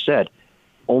 Like you said,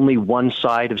 only one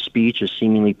side of speech is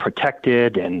seemingly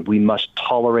protected, and we must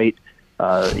tolerate,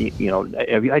 I'd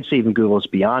say even Google is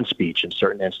beyond speech in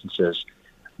certain instances,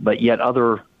 but yet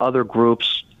other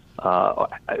groups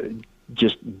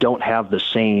just don't have the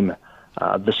same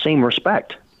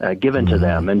respect given to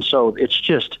them. And so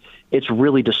it's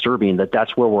really disturbing that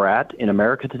that's where we're at in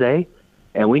America today.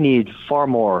 And we need far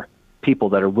more people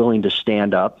that are willing to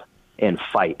stand up and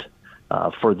fight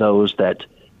for those that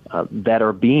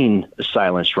are being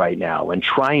silenced right now and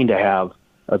trying to have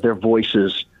their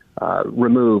voices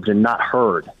removed and not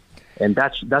heard. And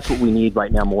that's what we need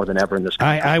right now more than ever in this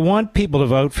country. I want people to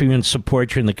vote for you and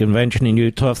support you in the convention in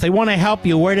Utah. If they want to help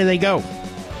you, where do they go?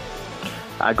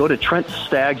 Go to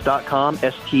TrentStaggs.com,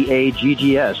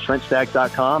 STAGGS,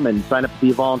 TrentStaggs.com, and sign up to be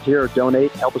a volunteer or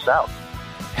donate. Help us out.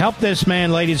 Help this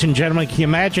man, ladies and gentlemen. Can you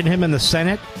imagine him in the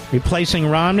Senate replacing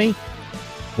Romney?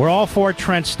 We're all for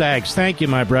Trent Staggs. Thank you,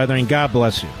 my brother, and God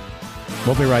bless you.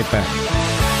 We'll be right back.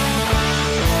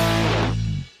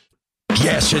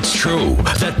 Yes, it's true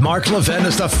that Mark Levin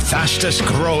is the fastest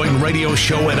growing radio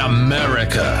show in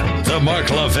America. The Mark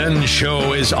Levin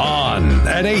Show is on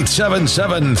at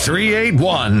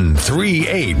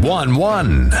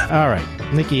 877-381-3811. All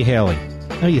right, Nikki Haley.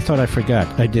 Oh, you thought I forgot.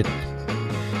 I didn't.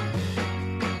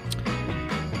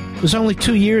 It was only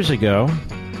 2 years ago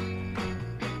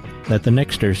that the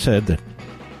Nixter said that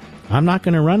I'm not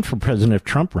going to run for president if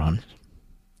Trump runs.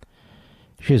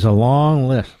 She has a long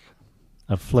list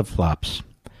of flip-flops.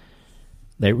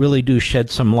 They really do shed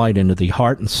some light into the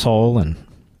heart and soul and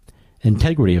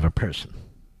integrity of a person.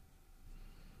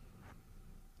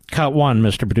 Cut one,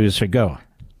 Mr. Producer, go.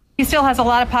 He still has a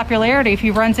lot of popularity. If he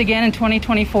runs again in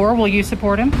 2024, will you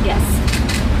support him? Yes.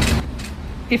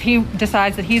 If he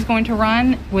decides that he's going to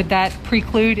run, would that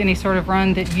preclude any sort of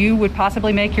run that you would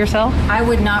possibly make yourself? I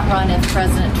would not run if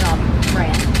President Trump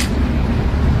ran.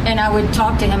 And I would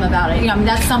talk to him about it.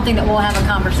 That's something that we'll have a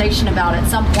conversation about at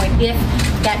some point if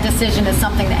that decision is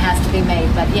something that has to be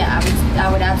made. But yeah, I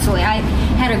would absolutely. I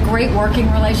had a great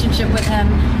working relationship with him.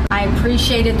 I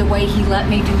appreciated the way he let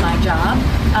me do my job.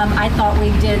 I thought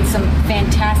we did some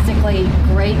fantastically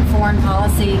great foreign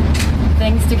policy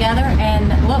things together. And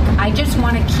look, I just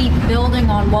want to keep building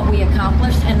on what we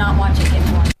accomplished and not watch it get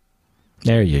worse.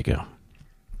 There you go.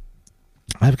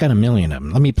 I've got a million of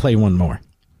them. Let me play one more.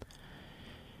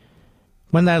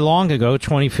 When that long ago,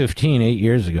 2015, 8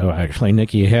 years ago, actually,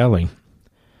 Nikki Haley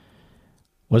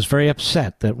was very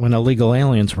upset that when illegal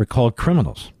aliens were called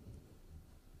criminals.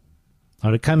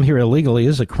 Now, to come here illegally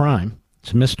is a crime.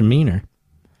 It's a misdemeanor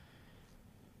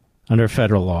under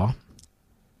federal law.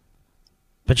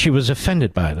 But she was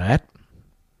offended by that.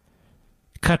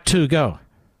 Cut two, go.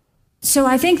 So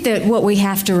I think that what we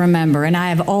have to remember, and I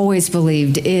have always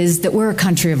believed, is that we're a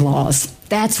country of laws.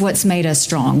 That's what's made us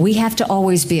strong. We have to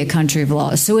always be a country of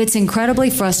laws. So it's incredibly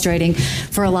frustrating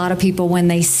for a lot of people when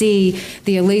they see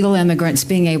the illegal immigrants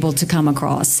being able to come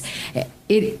across.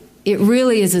 It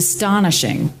really is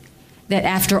astonishing that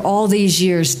after all these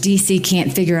years, D.C.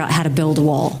 can't figure out how to build a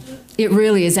wall. It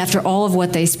really is, after all of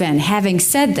what they spend. Having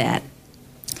said that,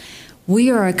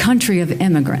 we are a country of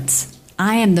immigrants.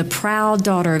 I am the proud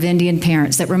daughter of Indian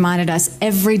parents that reminded us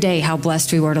every day how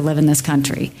blessed we were to live in this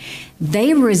country.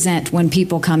 They resent when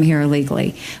people come here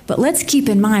illegally. But let's keep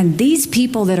in mind, these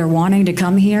people that are wanting to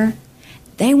come here,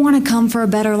 they want to come for a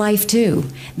better life too.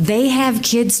 They have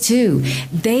kids too.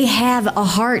 They have a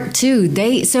heart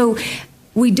too. So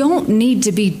we don't need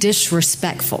to be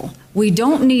disrespectful. We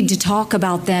don't need to talk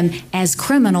about them as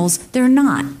criminals. They're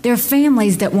not. They're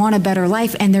families that want a better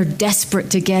life, and they're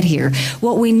desperate to get here.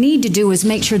 What we need to do is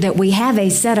make sure that we have a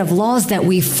set of laws that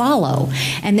we follow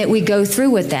and that we go through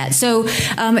with that. So,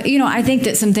 I think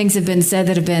that some things have been said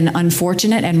that have been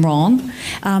unfortunate and wrong.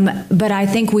 But I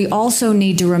think we also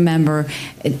need to remember,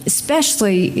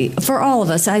 especially for all of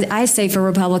us, I say for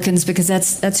Republicans because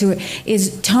that's who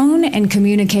is, tone and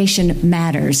communication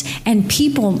matters, and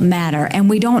people matter, and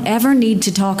we don't ever need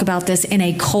to talk about this in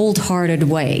a cold-hearted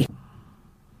way.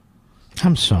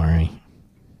 I'm sorry.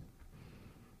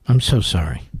 I'm so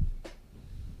sorry.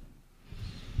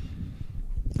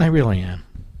 I really am.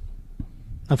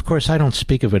 Of course, I don't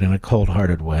speak of it in a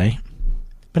cold-hearted way,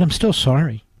 but I'm still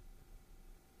sorry.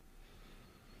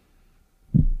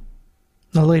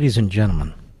 Now, ladies and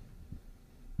gentlemen,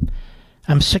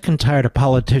 I'm sick and tired of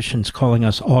politicians calling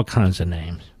us all kinds of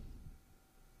names.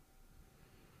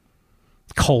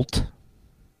 Cult,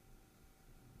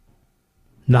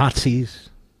 Nazis,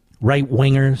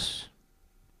 right-wingers,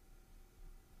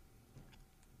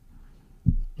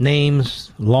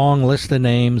 names, long list of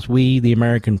names, we, the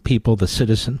American people, the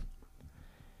citizen.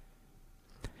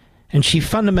 And she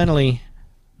fundamentally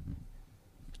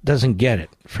doesn't get it.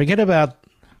 Forget about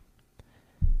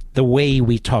the way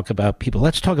we talk about people.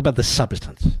 Let's talk about the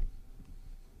substance.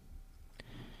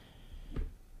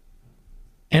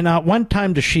 And not one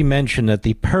time does she mention that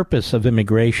the purpose of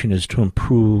immigration is to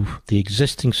improve the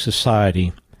existing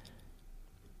society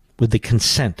with the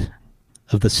consent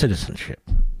of the citizenship.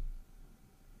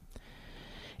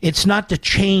 It's not to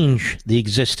change the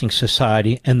existing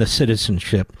society and the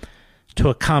citizenship to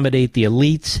accommodate the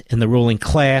elites and the ruling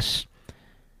class,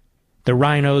 the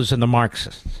rhinos and the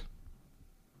Marxists.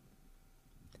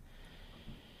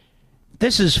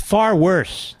 This is far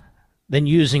worse than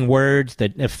using words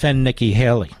that offend Nikki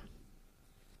Haley.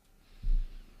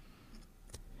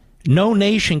 No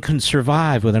nation can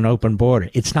survive with an open border.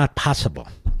 It's not possible.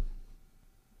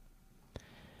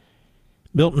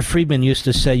 Milton Friedman used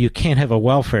to say you can't have a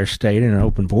welfare state and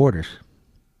open borders.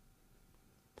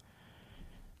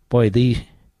 Boy,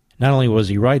 not only was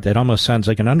he right, that almost sounds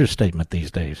like an understatement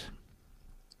these days.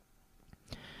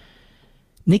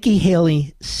 Nikki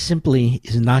Haley simply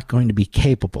is not going to be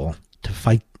capable to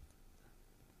fight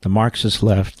the Marxist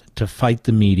left, to fight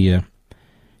the media.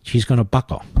 She's going to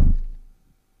buckle.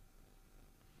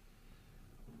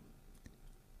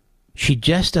 She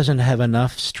just doesn't have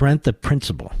enough strength of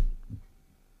principle.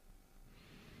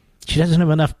 She doesn't have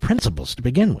enough principles to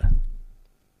begin with.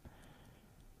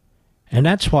 And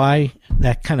that's why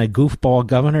that kind of goofball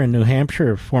governor in New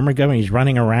Hampshire, or former governor, he's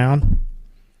running around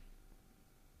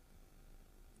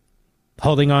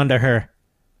holding on to her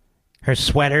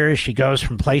sweater as she goes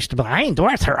from place to place. I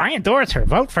endorse her,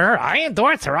 vote for her, I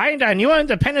endorse her, and you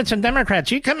independents and Democrats,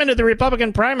 you come into the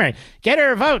Republican primary, get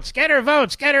her votes,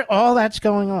 all that's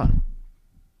going on.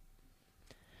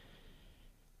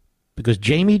 Because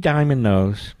Jamie Dimon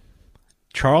knows,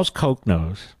 Charles Koch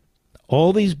knows,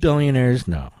 all these billionaires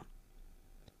know,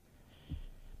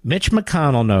 Mitch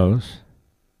McConnell knows,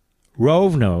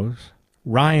 Rove knows,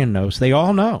 Ryan knows, they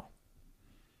all know.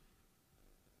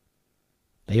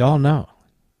 They all know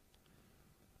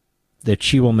that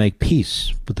she will make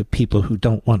peace with the people who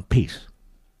don't want peace.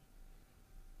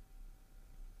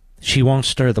 She won't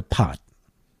stir the pot.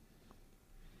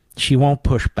 She won't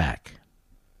push back.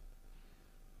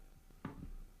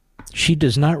 She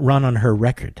does not run on her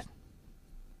record.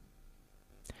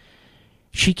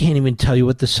 She can't even tell you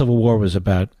what the Civil War was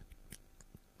about.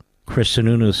 Chris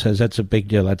Sununu says that's a big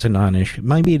deal. That's a non-issue.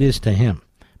 Maybe it is to him,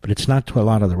 but it's not to a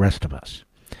lot of the rest of us.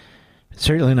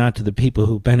 Certainly not to the people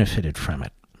who benefited from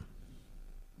it.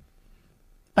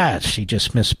 She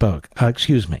just misspoke.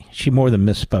 Excuse me. She more than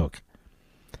misspoke.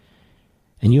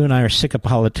 And you and I are sick of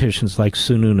politicians like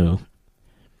Sununu,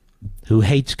 who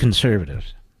hates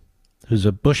conservatives, who's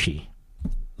a Bushy,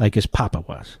 like his papa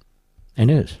was, and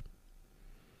is.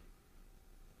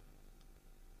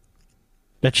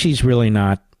 But she's really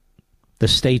not the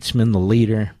statesman, the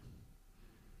leader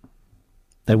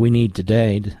that we need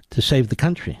today to save the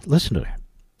country. Listen to her.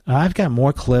 I've got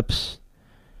more clips.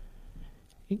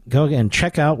 Go and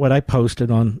check out what I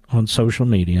posted on social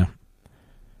media.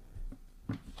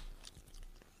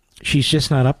 She's just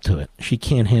not up to it. She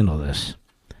can't handle this.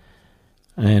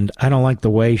 And I don't like the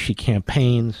way she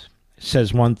campaigns.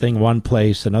 Says one thing one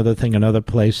place, another thing another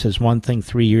place. Says one thing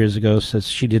 3 years ago, says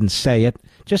she didn't say it.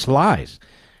 Just lies.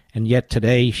 And yet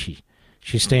today she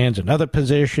stands another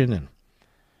position. And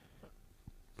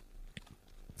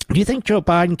do you think Joe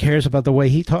Biden cares about the way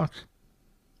he talks?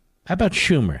 How about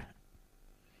Schumer?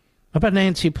 How about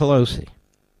Nancy Pelosi?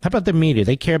 How about the media?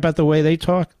 They care about the way they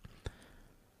talk?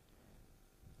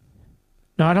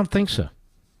 No, I don't think so.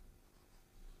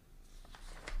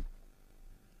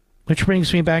 Which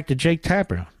brings me back to Jake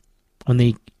Tapper on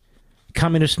the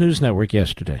Communist News Network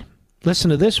yesterday.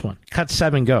 Listen to this one. Cut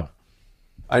 7, go.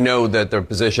 I know that the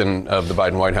position of the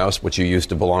Biden White House, which you used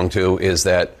to belong to, is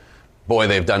that, boy,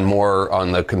 they've done more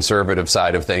on the conservative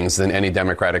side of things than any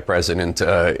Democratic president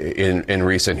in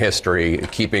recent history,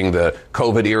 keeping the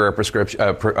COVID era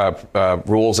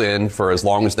rules in for as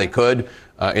long as they could,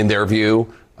 in their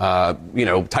view.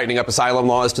 Tightening up asylum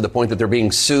laws to the point that they're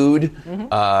being sued.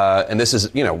 And this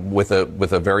is, with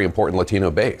a very important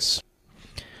Latino base.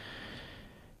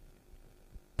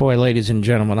 Boy, ladies and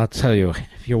gentlemen, I'll tell you,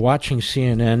 if you're watching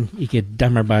CNN, you get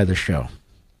dumber by the show.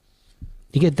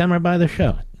 You get dumber by the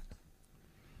show.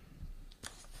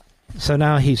 So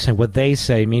now he's saying what they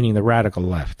say, meaning the radical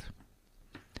left.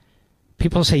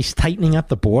 People say he's tightening up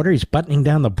the border. He's buttoning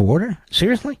down the border.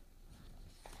 Seriously?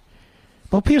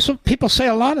 Well, people say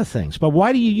a lot of things, but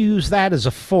why do you use that as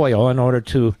a foil in order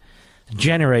to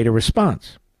generate a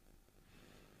response?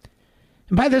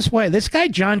 And by this way, this guy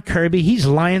John Kirby, he's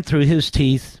lying through his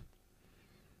teeth.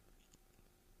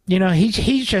 You know,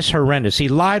 he's just horrendous. He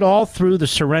lied all through the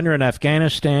surrender in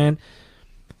Afghanistan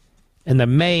and the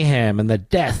mayhem and the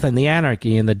death and the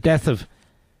anarchy and the death of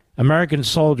American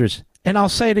soldiers. And I'll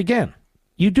say it again.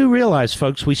 You do realize,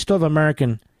 folks, we still have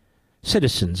American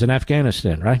citizens in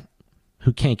Afghanistan, right?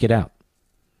 Who can't get out.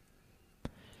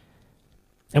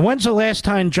 And when's the last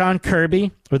time John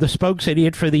Kirby or the spokes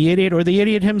idiot for the idiot or the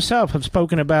idiot himself have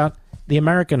spoken about the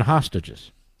American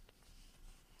hostages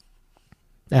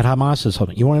that Hamas is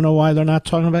holding? You want to know why they're not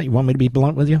talking about it? You want me to be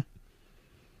blunt with you?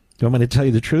 You want me to tell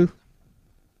you the truth?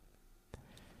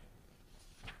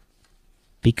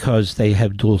 Because they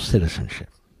have dual citizenship.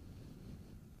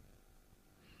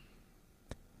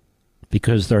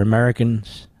 Because they're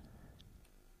Americans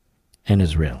and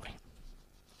Israeli.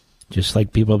 Just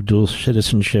like people have dual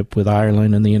citizenship with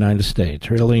Ireland and the United States,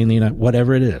 or Italy and the United,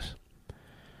 whatever it is.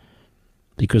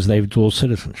 Because they have dual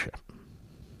citizenship.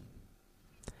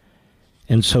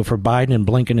 And so for Biden and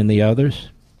Blinken and the others,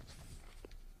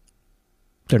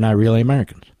 they're not really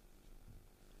Americans.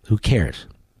 Who cares?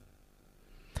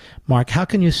 Mark, how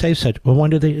can you say such? Well, when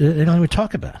do they don't even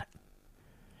talk about it.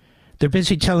 They're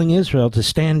busy telling Israel to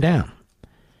stand down.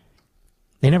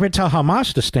 They never tell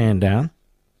Hamas to stand down.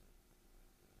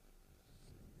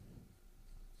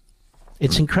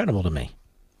 It's incredible to me.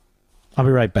 I'll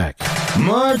be right back.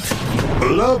 Mark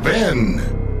Levin.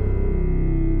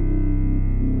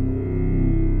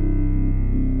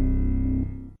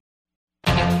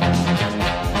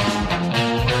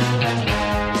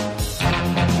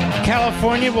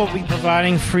 California will be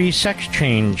providing free sex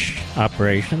change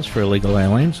operations for illegal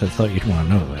aliens. I thought you'd want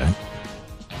to know that.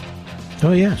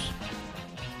 Oh, yes.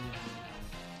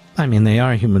 I mean, they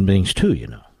are human beings too, you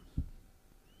know.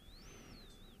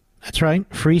 That's right.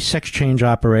 Free sex change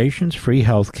operations, free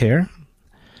health care.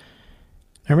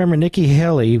 I remember Nikki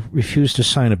Haley refused to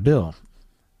sign a bill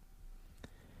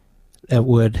that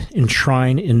would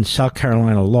enshrine in South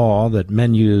Carolina law that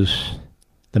men use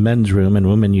the men's room and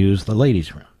women use the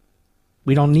ladies' room.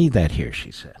 We don't need that here,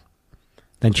 she said.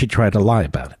 Then she tried to lie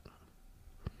about it.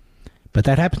 But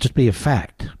that happens to be a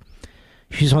fact.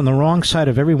 She's on the wrong side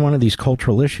of every one of these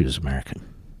cultural issues, American.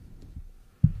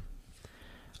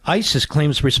 ISIS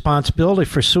claims responsibility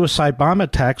for suicide bomb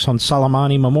attacks on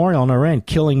Soleimani Memorial in Iran,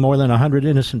 killing more than 100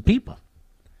 innocent people.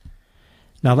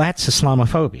 Now that's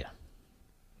Islamophobia.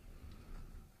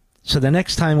 So the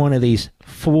next time one of these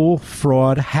fool,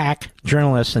 fraud, hack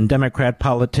journalists and Democrat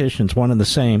politicians, one and the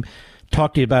same,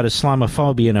 talk to you about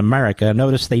Islamophobia in America,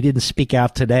 notice they didn't speak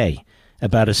out today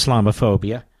about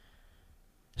Islamophobia.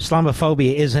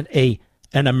 Islamophobia isn't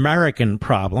an American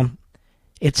problem.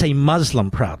 It's a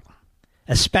Muslim problem,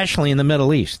 especially in the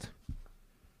Middle East.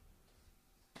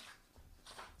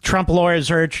 Trump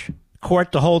lawyers urge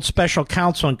court to hold special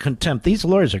counsel in contempt. These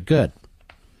lawyers are good.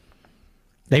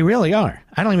 They really are.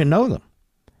 I don't even know them.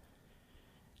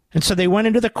 And so they went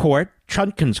into the court,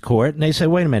 Chutkan's court, and they said,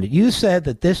 wait a minute, you said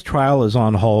that this trial is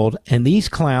on hold, and these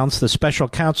clowns, the special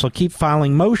counsel, keep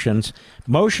filing motion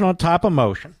on top of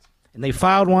motion. And they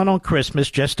filed one on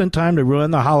Christmas just in time to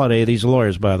ruin the holiday, these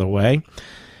lawyers, by the way.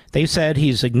 They said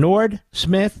he's ignored,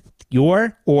 Smith,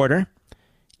 your order.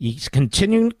 He's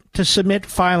continuing to submit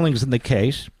filings in the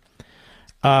case.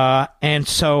 And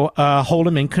so hold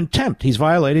him in contempt. He's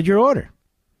violated your order.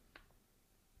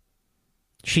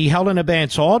 She held in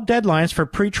abeyance all deadlines for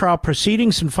pretrial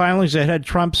proceedings and filings ahead of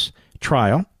Trump's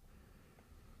trial.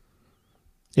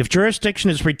 If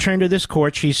jurisdiction is returned to this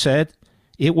court, she said,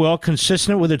 it will,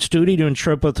 consistent with its duty to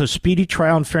ensure both a speedy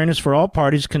trial and fairness for all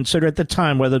parties, consider at the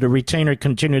time whether to retain or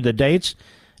continue the dates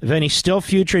of any still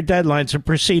future deadlines of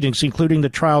proceedings, including the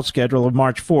trial schedule of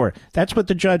March 4. That's what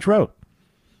the judge wrote.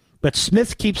 But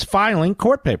Smith keeps filing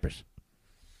court papers.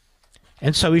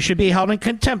 And so he should be held in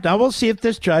contempt. Now, we'll see if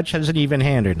this judge has an even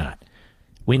hand or not.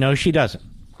 We know she doesn't.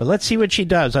 But let's see what she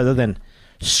does other than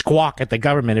squawk at the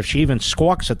government, if she even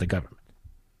squawks at the government.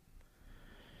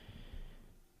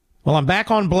 Well, I'm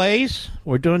back on Blaze.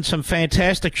 We're doing some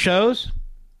fantastic shows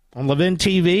on Levin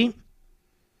TV.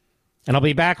 And I'll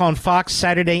be back on Fox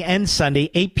Saturday and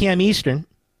Sunday, 8 p.m. Eastern,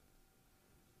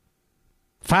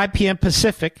 5 p.m.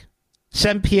 Pacific,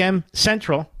 7 p.m.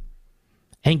 Central,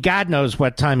 and God knows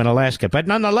what time in Alaska. But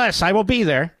nonetheless, I will be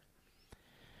there.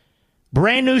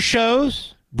 Brand new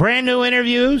shows, brand new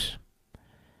interviews.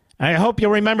 I hope you'll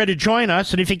remember to join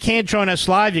us. And if you can't join us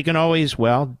live, you can always,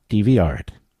 DVR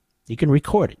it. You can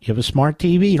record it. You have a smart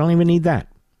TV. You don't even need that.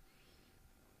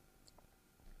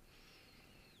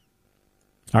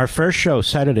 Our first show,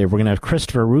 Saturday, we're going to have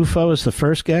Christopher Rufo as the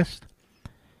first guest.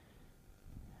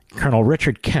 Colonel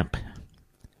Richard Kemp,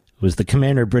 who was the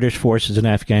commander of British forces in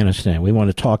Afghanistan. We want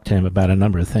to talk to him about a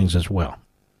number of things as well.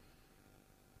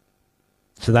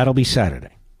 So So that'll be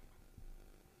Saturday.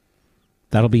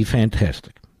 That'll be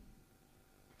fantastic.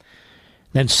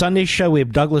 Then Sunday's show, we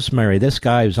have Douglas Murray. This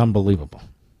guy is unbelievable.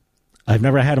 I've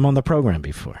never had him on the program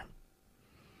before.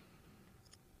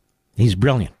 He's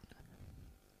brilliant.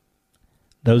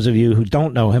 Those of you who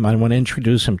don't know him, I want to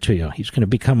introduce him to you. He's going to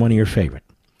become one of your favorite.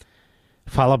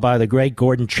 Followed by the great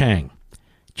Gordon Chang.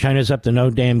 China's up to no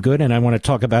damn good, and I want to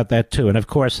talk about that too. And, of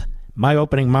course, my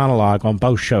opening monologue on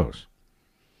both shows.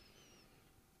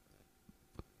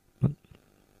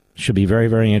 Should be very,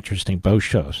 very interesting, both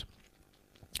shows.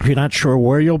 If you're not sure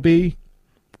where you'll be,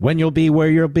 when you'll be, where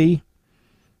you'll be,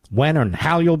 when and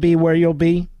how you'll be, where you'll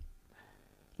be,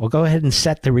 well, go ahead and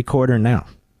set the recorder now.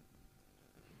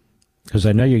 Because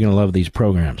I know you're going to love these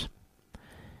programs.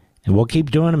 And we'll keep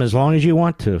doing them as long as you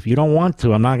want to. If you don't want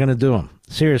to, I'm not going to do them.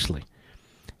 Seriously.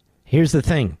 Here's the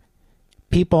thing.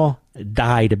 People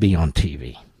die to be on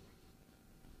TV.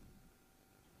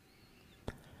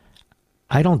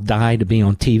 I don't die to be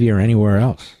on TV or anywhere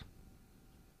else.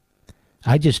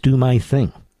 I just do my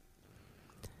thing.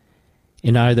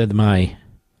 And either my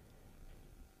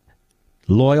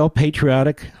loyal,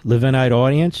 patriotic, Levinite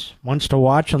audience wants to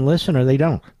watch and listen, or they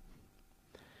don't.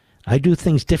 I do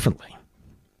things differently.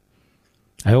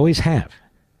 I always have.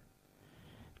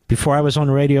 Before I was on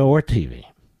radio or TV.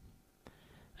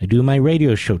 I do my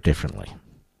radio show differently.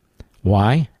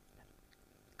 Why?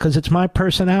 Because it's my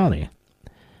personality.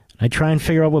 I try and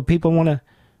figure out what people want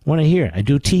to hear. I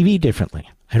do TV differently.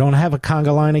 I don't have a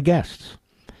conga line of guests.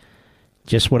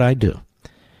 Just what I do.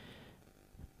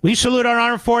 We salute our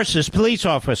armed forces, police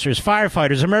officers,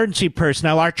 firefighters, emergency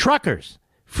personnel, our truckers,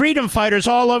 freedom fighters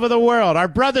all over the world, our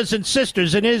brothers and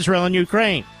sisters in Israel and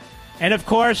Ukraine. And, of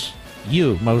course,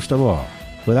 you, most of all.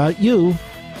 Without you,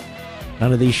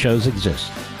 none of these shows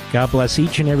exist. God bless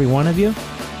each and every one of you,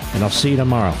 and I'll see you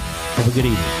tomorrow. Have a good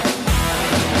evening.